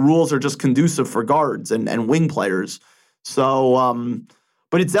 The rules are just conducive for guards and wing players. So,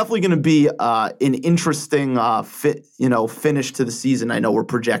 but it's definitely going to be an interesting finish to the season. I know we're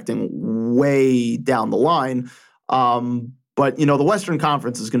projecting way down the line, but the Western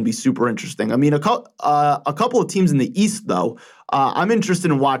Conference is going to be super interesting. I mean, a couple of teams in the East, though, I'm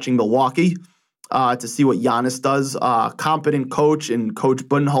interested in watching Milwaukee. To see what Giannis does. Competent coach and Coach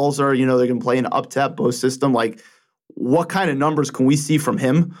Budenholzer, they're going to play an up-tempo system. Like, what kind of numbers can we see from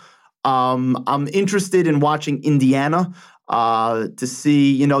him? I'm interested in watching Indiana to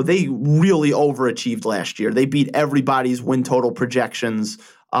see, they really overachieved last year. They beat everybody's win total projections.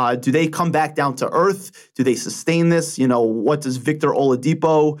 Do they come back down to earth? Do they sustain this? What does Victor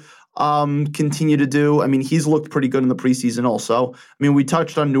Oladipo continue to do? I mean, he's looked pretty good in the preseason also. I mean, we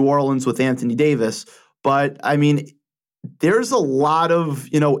touched on New Orleans with Anthony Davis, but I mean, there's a lot of,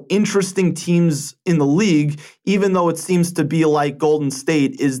 interesting teams in the league, even though it seems to be like Golden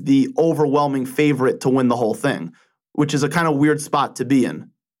State is the overwhelming favorite to win the whole thing, which is a kind of weird spot to be in.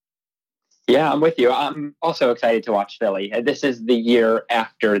 Yeah, I'm with you. I'm also excited to watch Philly. This is the year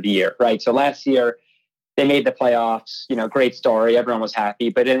after the year, right? So last year, they made the playoffs, great story. Everyone was happy.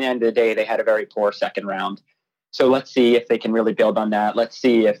 But at the end of the day, they had a very poor second round. So let's see if they can really build on that. Let's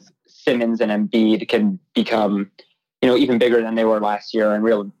see if Simmons and Embiid can become, even bigger than they were last year and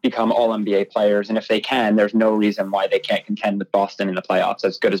really become all NBA players. And if they can, there's no reason why they can't contend with Boston in the playoffs,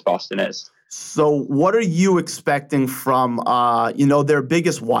 as good as Boston is. So what are you expecting from, their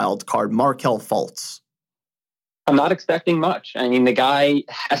biggest wild card, Markelle Fultz? I'm not expecting much. I mean, the guy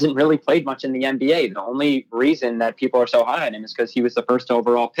hasn't really played much in the NBA. The only reason that people are so high on him is because he was the first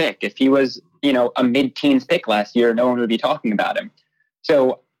overall pick. If he was, a mid-teens pick last year, no one would be talking about him.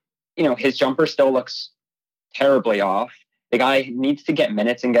 So, his jumper still looks terribly off. The guy needs to get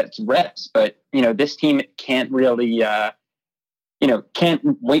minutes and get reps, but, this team can't really, can't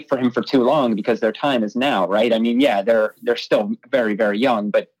wait for him for too long because their time is now, right? I mean, yeah, they're still very, very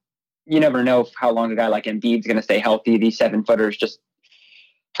young, but you never know how long a guy like Embiid's going to stay healthy. These 7-footers just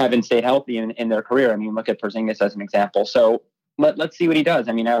haven't stayed healthy in their career. I mean, look at Porzingis as an example. So let's see what he does.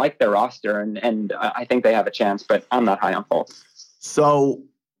 I mean, I like their roster, and I think they have a chance, but I'm not high on Fultz. So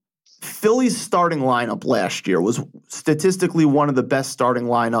Philly's starting lineup last year was statistically one of the best starting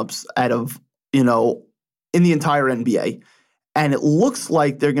lineups out of, in the entire NBA. And it looks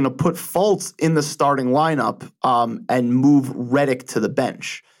like they're going to put Fultz in the starting lineup and move Redick to the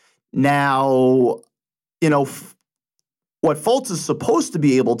bench. Now, what Fultz is supposed to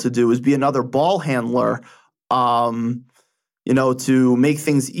be able to do is be another ball handler, to make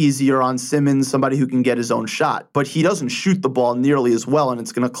things easier on Simmons, somebody who can get his own shot. But he doesn't shoot the ball nearly as well, and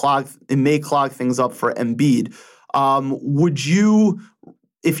it may clog things up for Embiid. Would you,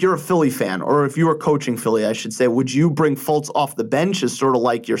 if you're a Philly fan, or if you were coaching Philly, I should say, would you bring Fultz off the bench as sort of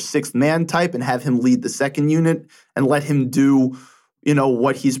like your sixth man type and have him lead the second unit and let him do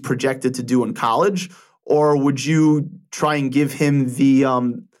what he's projected to do in college? Or would you try and give him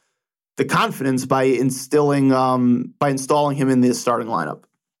the confidence by installing him in the starting lineup?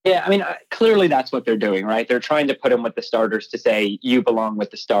 Yeah, I mean, clearly that's what they're doing, right? They're trying to put him with the starters to say, you belong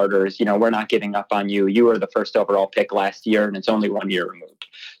with the starters. We're not giving up on you. You were the first overall pick last year, and it's only 1 year removed.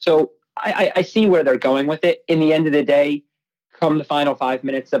 So I see where they're going with it. In the end of the day, come the final 5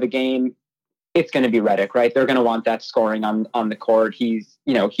 minutes of a game, it's going to be Redick, right? They're going to want that scoring on the court. He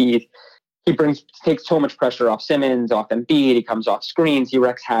takes so much pressure off Simmons, off Embiid. He comes off screens. He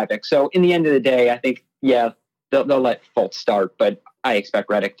wreaks havoc. So in the end of the day, I think, yeah, they'll let Fultz start, but I expect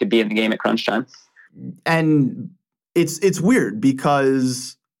Redick to be in the game at crunch time. And it's weird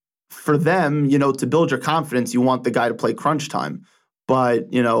because for them, to build your confidence, you want the guy to play crunch time. But,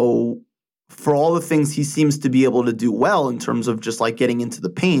 for all the things he seems to be able to do well in terms of just like getting into the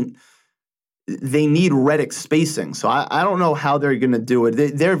paint, they need Redick spacing. So I don't know how they're going to do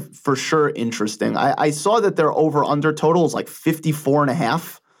it. They're for sure interesting. I saw that their over-under total is like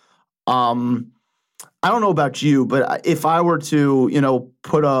 54.5. I don't know about you, but if I were to,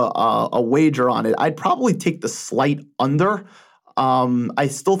 put a wager on it, I'd probably take the slight under. I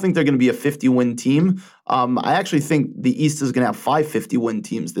still think they're going to be a 50-win team. I actually think the East is going to have 5 50-win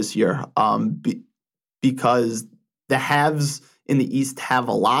teams this year because the haves in the East have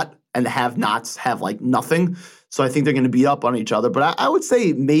a lot and the have-nots have like nothing. So I think they're going to beat up on each other. But I would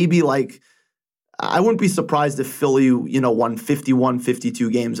say maybe I wouldn't be surprised if Philly, won 51, 52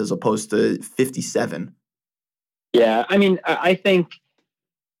 games as opposed to 57. Yeah, I mean, I think,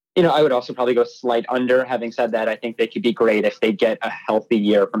 I would also probably go slight under. Having said that, I think they could be great if they get a healthy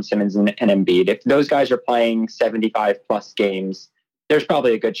year from Simmons and Embiid. If those guys are playing 75-plus games, there's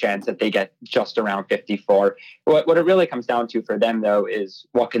probably a good chance that they get just around 54. What it really comes down to for them, though, is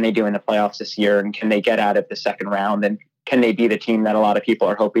what can they do in the playoffs this year, and can they get out of the second round, and can they be the team that a lot of people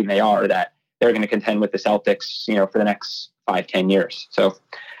are hoping they are, that they're going to contend with the Celtics, for the next 5-10 years. So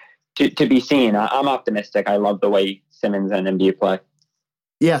to be seen. I'm optimistic. I love the way Simmons and Embiid play.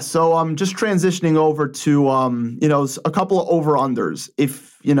 Yeah, so I'm just transitioning over to a couple of over-unders.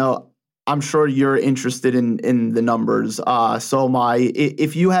 If I'm sure you're interested in the numbers.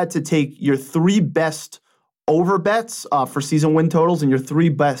 If you had to take your 3 best over bets for season win totals and your 3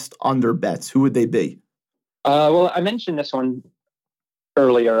 best under bets, who would they be? Well, I mentioned this one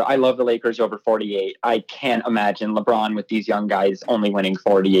earlier. I love the Lakers over 48. I can't imagine LeBron with these young guys only winning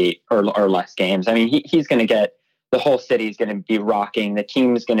 48 or less games. I mean, he's going to get, the whole city is going to be rocking. The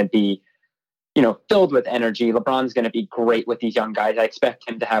team is going to be, filled with energy. LeBron's going to be great with these young guys. I expect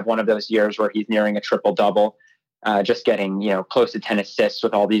him to have one of those years where he's nearing a triple-double, just getting, close to 10 assists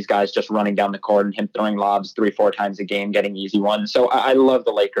with all these guys just running down the court and him throwing lobs 3-4 times a game, getting easy ones. So I love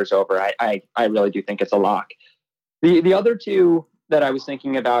the Lakers over. I really do think it's a lock. The other two that I was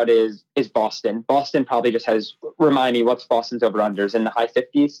thinking about is Boston. Boston probably just has, remind me, what's Boston's over-unders in the high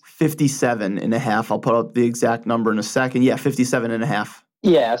 50s? 57.5. I'll put up the exact number in a second. Yeah, 57.5.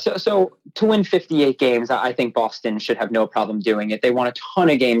 Yeah, so to win 58 games, I think Boston should have no problem doing it. They won a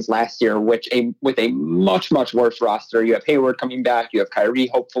ton of games last year, with a much, much worse roster. You have Hayward coming back. You have Kyrie.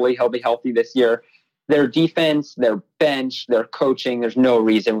 Hopefully, he'll be healthy this year. Their defense, their bench, their coaching, there's no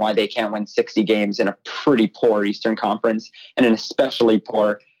reason why they can't win 60 games in a pretty poor Eastern Conference and an especially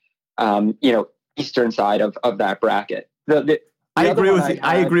poor, Eastern side of that bracket. I agree with you.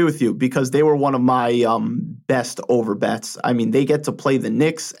 I agree with you because they were one of my best over bets. I mean, they get to play the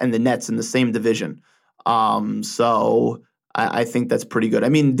Knicks and the Nets in the same division. So I think that's pretty good. I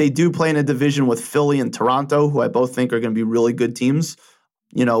mean, they do play in a division with Philly and Toronto, who I both think are going to be really good teams.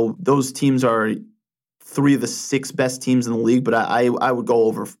 You know, those teams are 3 of the 6 best teams in the league, but I would go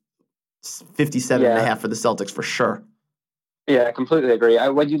over 57.5 for the Celtics for sure. Yeah, I completely agree.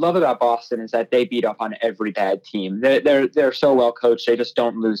 What you love about Boston is that they beat up on every bad team. They're so well coached. They just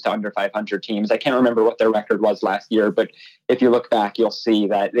don't lose to under 500 teams. I can't remember what their record was last year, but if you look back, you'll see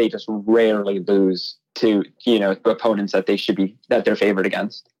that they just rarely lose to opponents that they're favored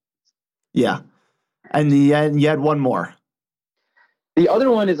against. Yeah, and you had one more. The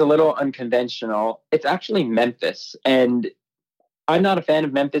other one is a little unconventional. It's actually Memphis, and I'm not a fan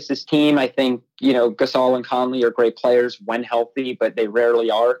of Memphis's team. I think, Gasol and Conley are great players when healthy, but they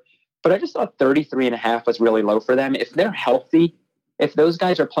rarely are. But I just thought 33.5 was really low for them. If they're healthy, if those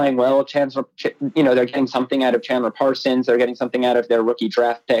guys are playing well, they're getting something out of Chandler Parsons, they're getting something out of their rookie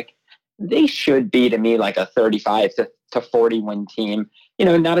draft pick, they should be, to me, like a 35 to 40 win team.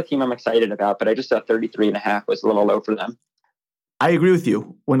 Not a team I'm excited about, but I just thought 33.5 was a little low for them. I agree with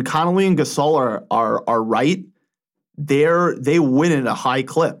you. When Conley and Gasol are right, they win at a high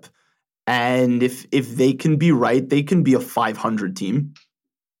clip. And if they can be right, they can be a 500 team.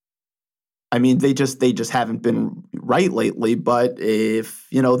 I mean, they just haven't been right lately. But if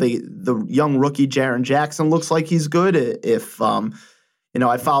the young rookie Jaren Jackson looks like he's good. If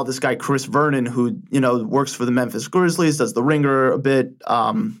I follow this guy Chris Vernon who works for the Memphis Grizzlies, does the Ringer a bit,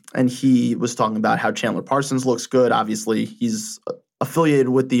 and he was talking about how Chandler Parsons looks good. Obviously, he's affiliated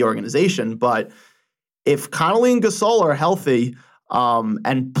with the organization, but if Conley and Gasol are healthy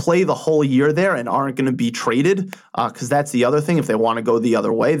and play the whole year there and aren't going to be traded, because that's the other thing, if they want to go the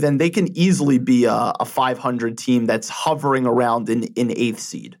other way, then they can easily be a 500 team that's hovering around in 8th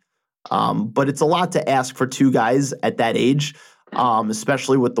seed. But it's a lot to ask for 2 guys at that age,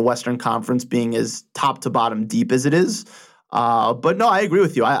 especially with the Western Conference being as top to bottom deep as it is. But no, I agree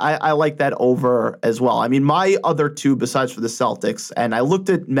with you. I like that over as well. I mean, my other 2 besides for the Celtics, and I looked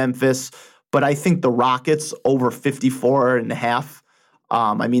at Memphis, but I think the Rockets over 54.5.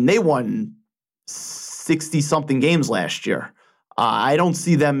 I mean, they won 60-something games last year. I don't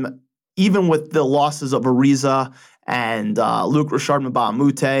see them, even with the losses of Ariza and Luke Richard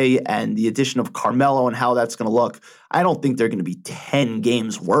Mbah-a-Moute and the addition of Carmelo and how that's going to look, I don't think they're going to be 10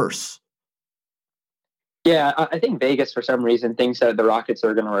 games worse. Yeah, I think Vegas, for some reason, thinks that the Rockets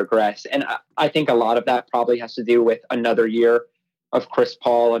are going to regress. And I think a lot of that probably has to do with another year of Chris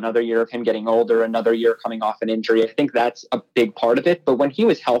Paul, another year of him getting older, another year coming off an injury. I think that's a big part of it. But when he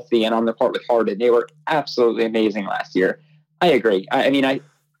was healthy and on the court with Harden, they were absolutely amazing last year. I agree. I mean, I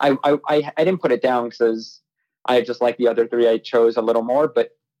didn't put it down because I just like the other 3 I chose a little more.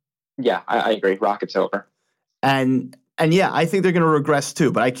 But yeah, I agree. Rockets over. And yeah, I think they're going to regress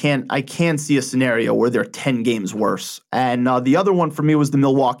too. But I can't see a scenario where they're 10 games worse. And the other one for me was the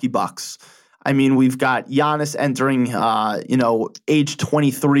Milwaukee Bucks. I mean, we've got Giannis entering, age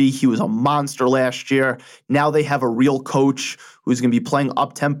 23. He was a monster last year. Now they have a real coach who's going to be playing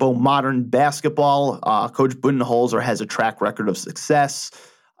up-tempo modern basketball. Coach Budenholzer has a track record of success.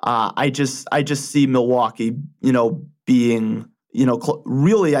 I just see Milwaukee, being,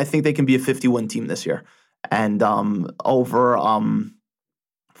 really, I think they can be a 50-win team this year. And over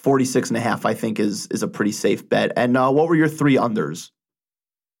 46.5, I think, is a pretty safe bet. And what were your 3 unders?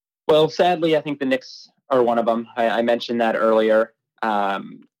 Well, sadly, I think the Knicks are one of them. I mentioned that earlier.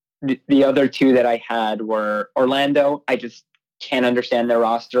 The other 2 that I had were Orlando. I just can't understand their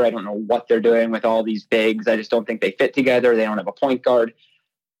roster. I don't know what they're doing with all these bigs. I just don't think they fit together. They don't have a point guard.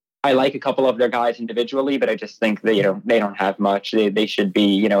 I like a couple of their guys individually, but I just think they don't have much. They should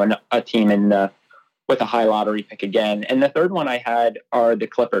be, a team with a high lottery pick again. And the third one I had are the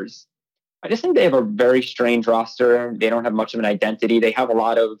Clippers. I just think they have a very strange roster. They don't have much of an identity. They have a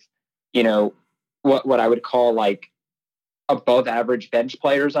lot of, what I would call like above average bench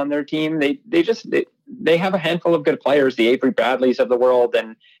players on their team. They have a handful of good players, the Avery Bradleys of the world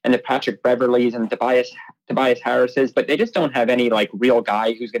and the Patrick Beverleys and Tobias Harrises, but they just don't have any like real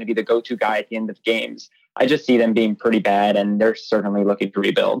guy who's going to be the go-to guy at the end of games. I just see them being pretty bad, and they're certainly looking to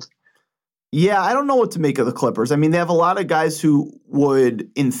rebuild. Yeah, I don't know what to make of the Clippers. I mean, they have a lot of guys who would,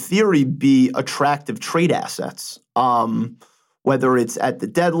 in theory, be attractive trade assets. Whether it's at the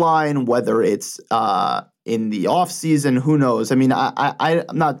deadline, whether it's in the offseason, who knows? I mean, I'm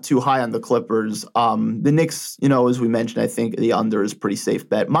not too high on the Clippers. The Knicks, as we mentioned, I think the under is a pretty safe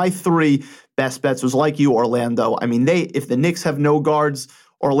bet. My three best bets was like you, Orlando. I mean, if the Knicks have no guards,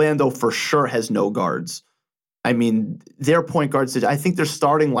 Orlando for sure has no guards. I mean, their point guards, I think they're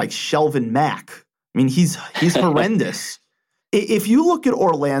starting like Shelvin Mack. I mean, he's horrendous. If you look at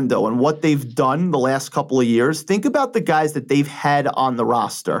Orlando and what they've done the last couple of years, think about the guys that they've had on the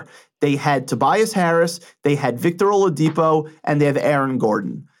roster. They had Tobias Harris, they had Victor Oladipo, and they have Aaron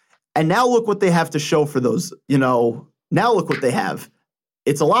Gordon. And now look what they have to show for those, now look what they have.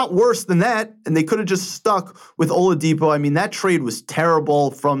 It's a lot worse than that, and they could have just stuck with Oladipo. I mean, that trade was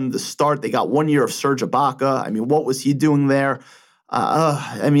terrible from the start. They got 1 year of Serge Ibaka. I mean, what was he doing there?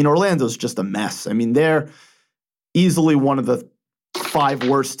 Orlando's just a mess. I mean, they're easily one of the 5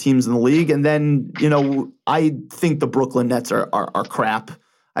 worst teams in the league. And then, I think the Brooklyn Nets are crap.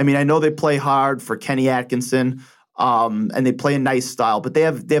 I mean, I know they play hard for Kenny Atkinson, and they play a nice style, but they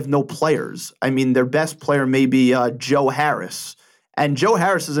have no players. I mean, their best player may be Joe Harris. And Joe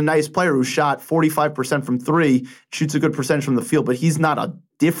Harris is a nice player who shot 45% from three, shoots a good percentage from the field, but he's not a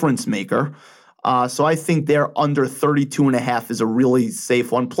difference maker. So I think their under 32.5 is a really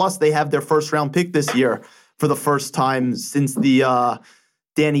safe one. Plus, they have their first-round pick this year for the first time since the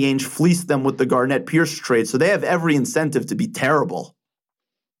Danny Ainge fleeced them with the Garnett Pierce trade. So they have every incentive to be terrible.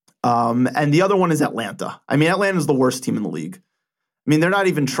 And the other one is Atlanta. I mean, Atlanta's the worst team in the league. I mean, they're not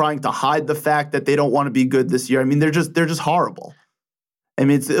even trying to hide the fact that they don't want to be good this year. I mean, they're just horrible. I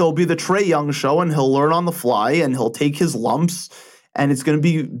mean, it'll be the Trae Young show, and he'll learn on the fly, and he'll take his lumps, and it's going to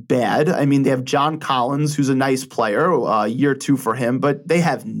be bad. I mean, they have John Collins, who's a nice player, year 2 for him, but they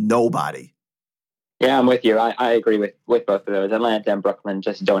have nobody. Yeah, I'm with you. I agree with both of those. Atlanta and Brooklyn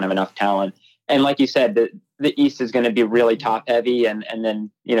just don't have enough talent. And like you said, the East is going to be really top heavy and then,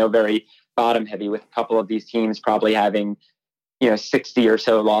 very bottom heavy, with a couple of these teams probably having, 60 or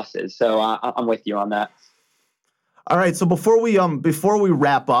so losses. So I'm with you on that. All right. So before we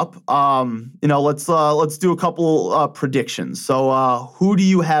wrap up, let's do a couple predictions. So who do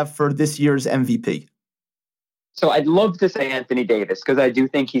you have for this year's MVP? So I'd love to say Anthony Davis, because I do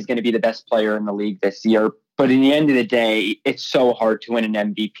think he's going to be the best player in the league this year. But in the end of the day, it's so hard to win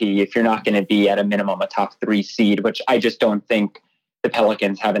an MVP if you're not going to be at a minimum a top 3 seed, which I just don't think the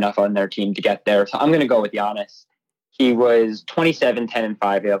Pelicans have enough on their team to get there. So I'm going to go with Giannis. He was 27, 10, and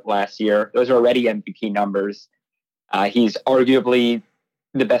 5 last year. Those are already MVP numbers. He's arguably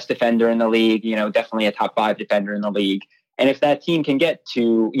the best defender in the league, definitely a top 5 defender in the league. And if that team can get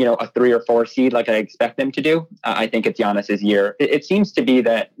to, a 3 or 4 seed like I expect them to do, I think it's Giannis's year. It seems to be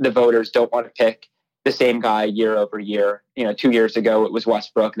that the voters don't want to pick the same guy year over year. 2 years ago it was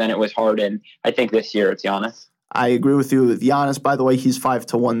Westbrook, then it was Harden. I think this year it's Giannis. I agree with you with Giannis. By the way, he's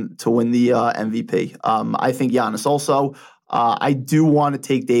 5-1 to win the MVP. I think Giannis also. I do want to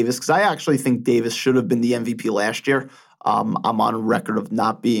take Davis because I actually think Davis should have been the MVP last year. I'm on record of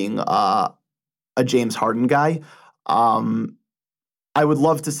not being a James Harden guy. I would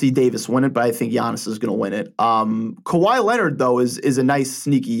love to see Davis win it, but I think Giannis is going to win it. Kawhi Leonard, though, is a nice,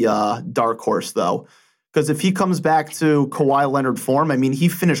 sneaky dark horse, though, because if he comes back to Kawhi Leonard form, I mean, he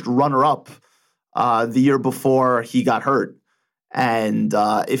finished runner-up the year before he got hurt. And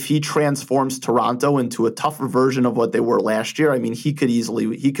if he transforms Toronto into a tougher version of what they were last year, I mean, he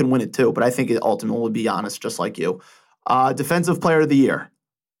can win it too. But I think it ultimately will be Giannis, just like you. Defensive Player of the Year.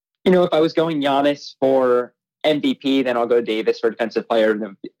 If I was going Giannis for MVP, then I'll go Davis for Defensive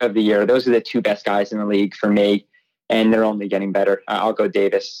Player of the Year. Those are the 2 best guys in the league for me, and they're only getting better. I'll go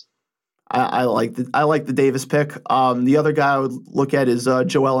Davis. I like the Davis pick. The other guy I would look at is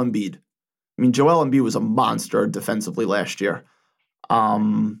Joel Embiid. I mean, Joel Embiid was a monster defensively last year.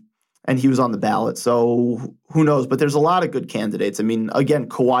 And he was on the ballot. So who knows? But there's a lot of good candidates. I mean, again,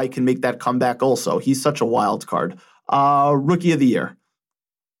 Kawhi can make that comeback also. He's such a wild card. Rookie of the Year.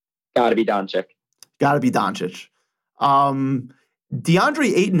 Got to be Doncic.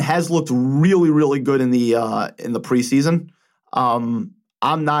 DeAndre Ayton has looked really, really good in the preseason.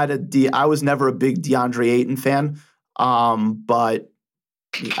 I was never a big DeAndre Ayton fan. But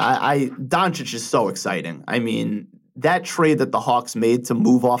Doncic is so exciting. I mean, that trade that the Hawks made to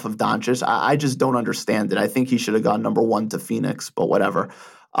move off of Doncic, I just don't understand it. I think he should have gone number 1 to Phoenix, but whatever.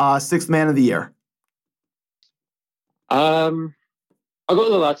 6th Man of the Year. I'll go a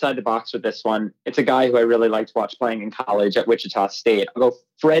little outside the box with this one. It's a guy who I really liked to watch playing in college at Wichita State. I'll go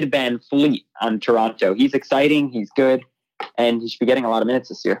Fred VanVleet on Toronto. He's exciting, he's good, and he should be getting a lot of minutes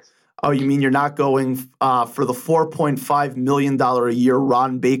this year. Oh, you mean you're not going for the $4.5 million a year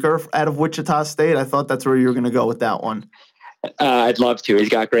Ron Baker out of Wichita State? I thought that's where you were going to go with that one. I'd love to. He's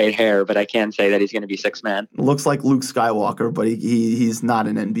got great hair, but I can't say that he's going to be sixth man. Looks like Luke Skywalker, but he's not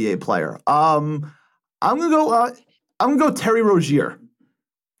an NBA player. I'm gonna go Terry Rozier.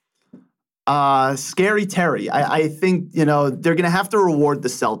 Scary Terry. I think they're gonna have to reward the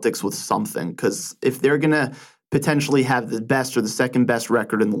Celtics with something, because if they're gonna potentially have the best or the second best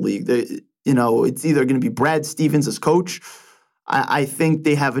record in the league, it's either gonna be Brad Stevens as coach. I think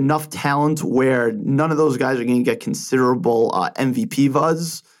they have enough talent where none of those guys are going to get considerable MVP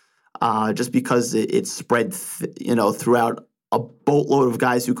buzz, just because it's spread, throughout a boatload of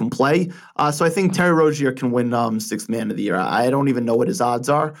guys who can play. So I think Terry Rozier can win Sixth Man of the Year. I don't even know what his odds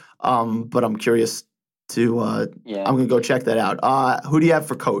are, but I'm curious to. I'm going to go check that out. Who do you have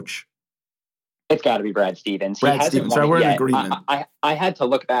for coach? It's got to be Brad Stevens. Brad Stevens. So we're in agreement. I had to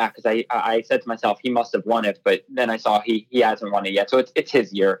look back because I said to myself he must have won it, but then I saw he hasn't won it yet. So it's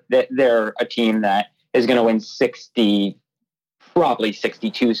his year. They're a team that is going to win 60, probably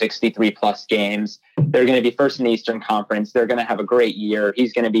 62, 63 plus games. They're going to be first in the Eastern Conference. They're going to have a great year.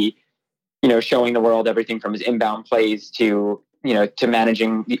 He's going to be, showing the world everything from his inbound plays to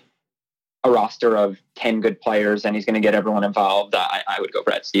managing a roster of 10 good players, and he's going to get everyone involved. I would go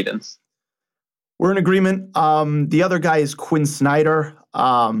Brad Stevens. We're in agreement. The other guy is Quinn Snyder.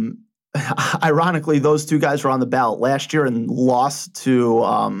 Ironically, those two guys were on the ballot last year and lost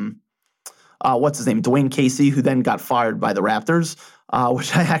to, what's his name, Dwayne Casey, who then got fired by the Raptors,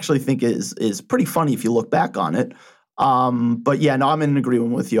 which I actually think is pretty funny if you look back on it. But yeah, no, I'm in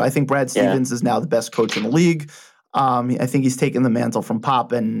agreement with you. I think Brad Stevens is now the best coach in the league. I think he's taken the mantle from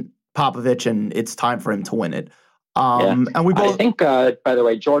Popovich, and it's time for him to win it. And we both. I think, by the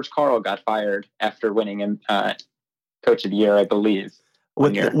way, George Karl got fired after winning him Coach of the Year, I believe.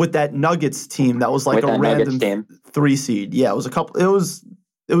 With that Nuggets team, that was like a random 3 seed. Yeah, it was a couple. It was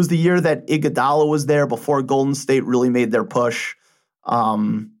the year that Iguodala was there before Golden State really made their push. Yeah,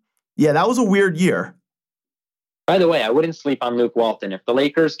 that was a weird year. By the way, I wouldn't sleep on Luke Walton. If the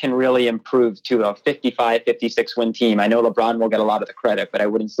Lakers can really improve to a 55, 56 win team, I know LeBron will get a lot of the credit, but I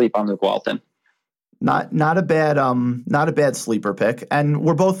wouldn't sleep on Luke Walton. Not a bad sleeper pick, and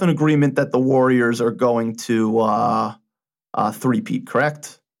we're both in agreement that the Warriors are going to three-peat,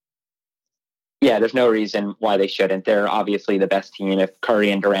 correct? Yeah, there's no reason why they shouldn't. They're obviously the best team. If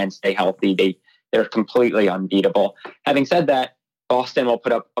Curry and Durant stay healthy, they're completely unbeatable. Having said that, Boston will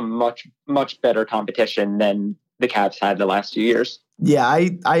put up a much, much better competition than the Cavs had the last 2 years. Yeah,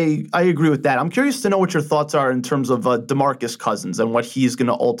 I agree with that. I'm curious to know what your thoughts are in terms of DeMarcus Cousins and what he's going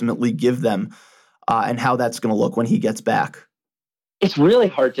to ultimately give them. And how that's going to look when he gets back. It's really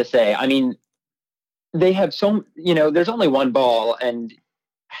hard to say. I mean, they have there's only one ball. And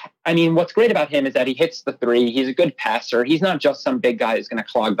I mean, what's great about him is that he hits the three. He's a good passer. He's not just some big guy who's going to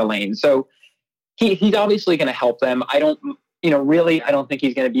clog the lane. So he's obviously going to help them. I don't think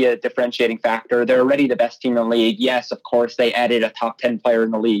he's going to be a differentiating factor. They're already the best team in the league. Yes, of course, they added a top 10 player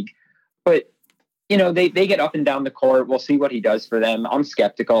in the league. But, they get up and down the court. We'll see what he does for them. I'm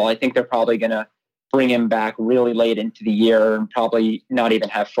skeptical. I think they're probably going to bring him back really late into the year and probably not even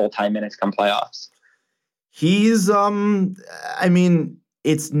have full-time minutes come playoffs. He's,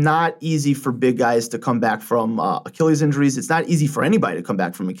 it's not easy for big guys to come back from Achilles injuries. It's not easy for anybody to come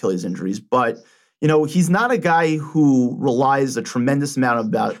back from Achilles injuries, but, he's not a guy who relies a tremendous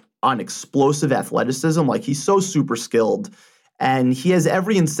amount on explosive athleticism. Like, he's so super skilled, and he has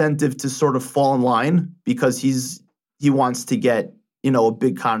every incentive to sort of fall in line because he wants to get a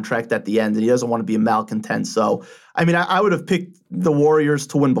big contract at the end, and he doesn't want to be a malcontent. So, I would have picked the Warriors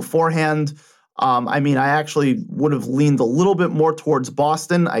to win beforehand. I actually would have leaned a little bit more towards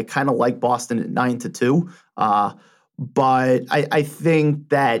Boston. I kind of like Boston at 9-2. But I think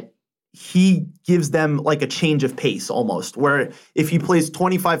that he gives them like a change of pace almost, where if he plays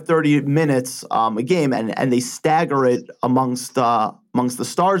 25, 30 minutes a game and they stagger it amongst the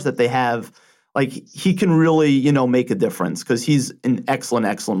stars that they have, like, he can really, make a difference because he's an excellent,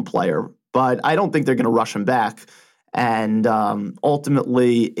 excellent player. But I don't think they're going to rush him back. And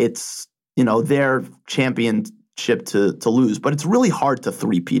ultimately, it's, their championship to lose. But it's really hard to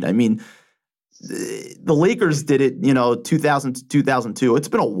three-peat. I mean, the Lakers did it, 2000 to 2002. It's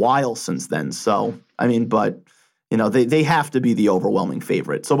been a while since then. So, but, they have to be the overwhelming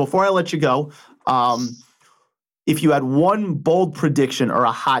favorite. So before I let you go, if you had one bold prediction or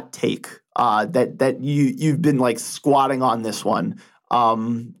a hot take that you've been like squatting on this one,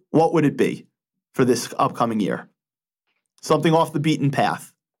 what would it be for this upcoming year? Something off the beaten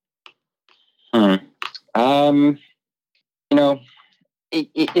path.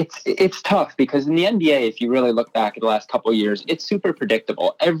 it's tough because in the NBA, if you really look back at the last couple of years, it's super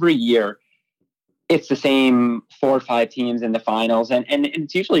predictable. Every year, it's the same 4 or 5 teams in the finals, and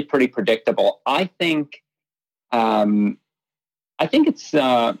it's usually pretty predictable. I think it's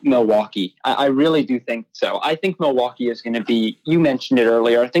Milwaukee. I really do think so. I think Milwaukee is going to be, you mentioned it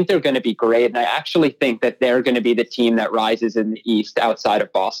earlier, I think they're going to be great. And I actually think that they're going to be the team that rises in the East outside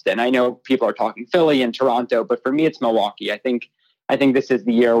of Boston. I know people are talking Philly and Toronto, but for me, it's Milwaukee. I think this is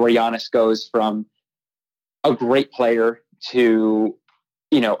the year where Giannis goes from a great player to,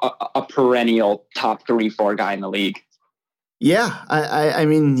 a perennial top 3-4 guy in the league. Yeah, I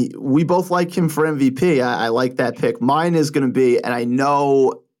mean, we both like him for MVP. I like that pick. Mine is going to be, and I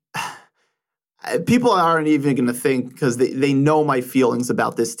know people aren't even going to think because they know my feelings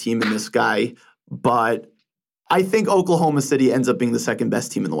about this team and this guy, but I think Oklahoma City ends up being the second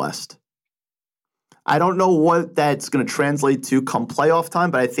best team in the West. I don't know what that's going to translate to come playoff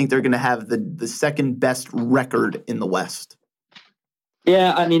time, but I think they're going to have the second best record in the West.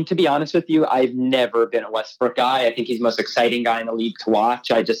 Yeah, I mean, to be honest with you, I've never been a Westbrook guy. I think he's the most exciting guy in the league to watch.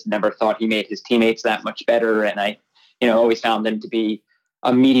 I just never thought he made his teammates that much better. And I, always found him to be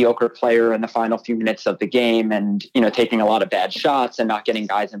a mediocre player in the final few minutes of the game and, taking a lot of bad shots and not getting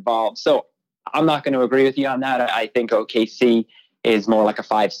guys involved. So I'm not going to agree with you on that. I think OKC is more like a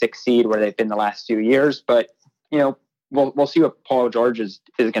 5-6 seed where they've been the last few years. But, we'll see what Paul George is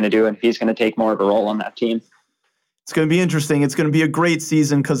going to do and if he's going to take more of a role on that team. It's going to be interesting. It's going to be a great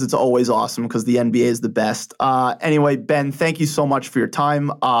season because it's always awesome because the NBA is the best. Anyway, Ben, thank you so much for your time.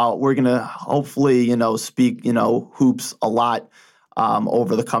 We're going to hopefully, speak, hoops a lot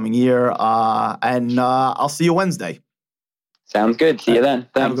over the coming year. And I'll see you Wednesday. Sounds good. See you then.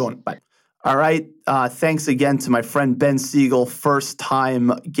 Thanks. Have a good one. Bye. All right. Thanks again to my friend Ben Siegel,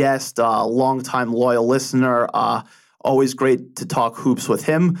 first-time guest, long-time loyal listener. Always great to talk hoops with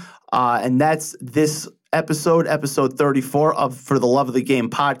him. And that's this episode 34 of For the Love of the Game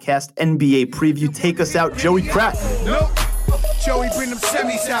podcast, NBA preview. Take us out, Joey Crack. Nope. Joey, bring them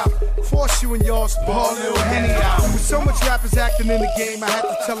semis out. Force you and yours, ball little Henny out. With so much rappers acting in the game, I had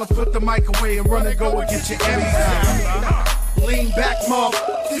to tell them put the mic away and run and go and get your Emmys out. Lean back, mom.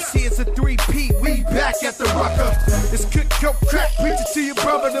 This here's a 3-peat. We back at the Rucker. It's cook, coke, crack. Preach it to your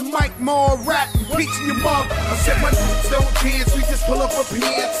brother. The mic, more rap. Preaching your mom. I said, my don't dance. We just pull up a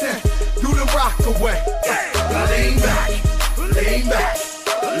pants and do the rock away. Lean back. Lean back.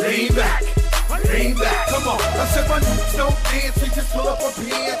 Lean back. Lean back. Come on. I said, my don't dance. We just pull up a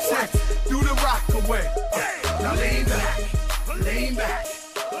pants and do the rock away. Now lean back. Lean back.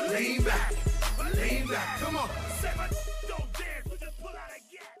 Lean back. Lean back. Come on.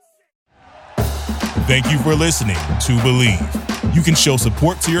 Thank you for listening to Believe. You can show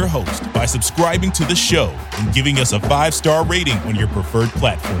support to your host by subscribing to the show and giving us a 5-star rating on your preferred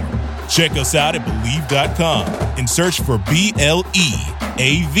platform. Check us out at Believe.com and search for BLEAV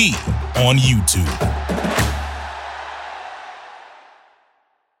on YouTube.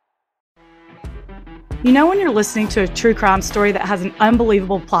 When you're listening to a true crime story that has an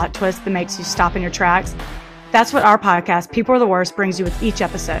unbelievable plot twist that makes you stop in your tracks? That's what our podcast, People Are the Worst, brings you with each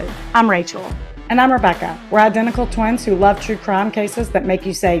episode. I'm Rachel. And I'm Rebecca. We're identical twins who love true crime cases that make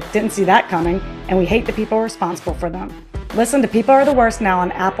you say, didn't see that coming, and we hate the people responsible for them. Listen to People Are the Worst now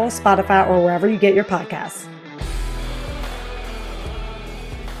on Apple, Spotify, or wherever you get your podcasts.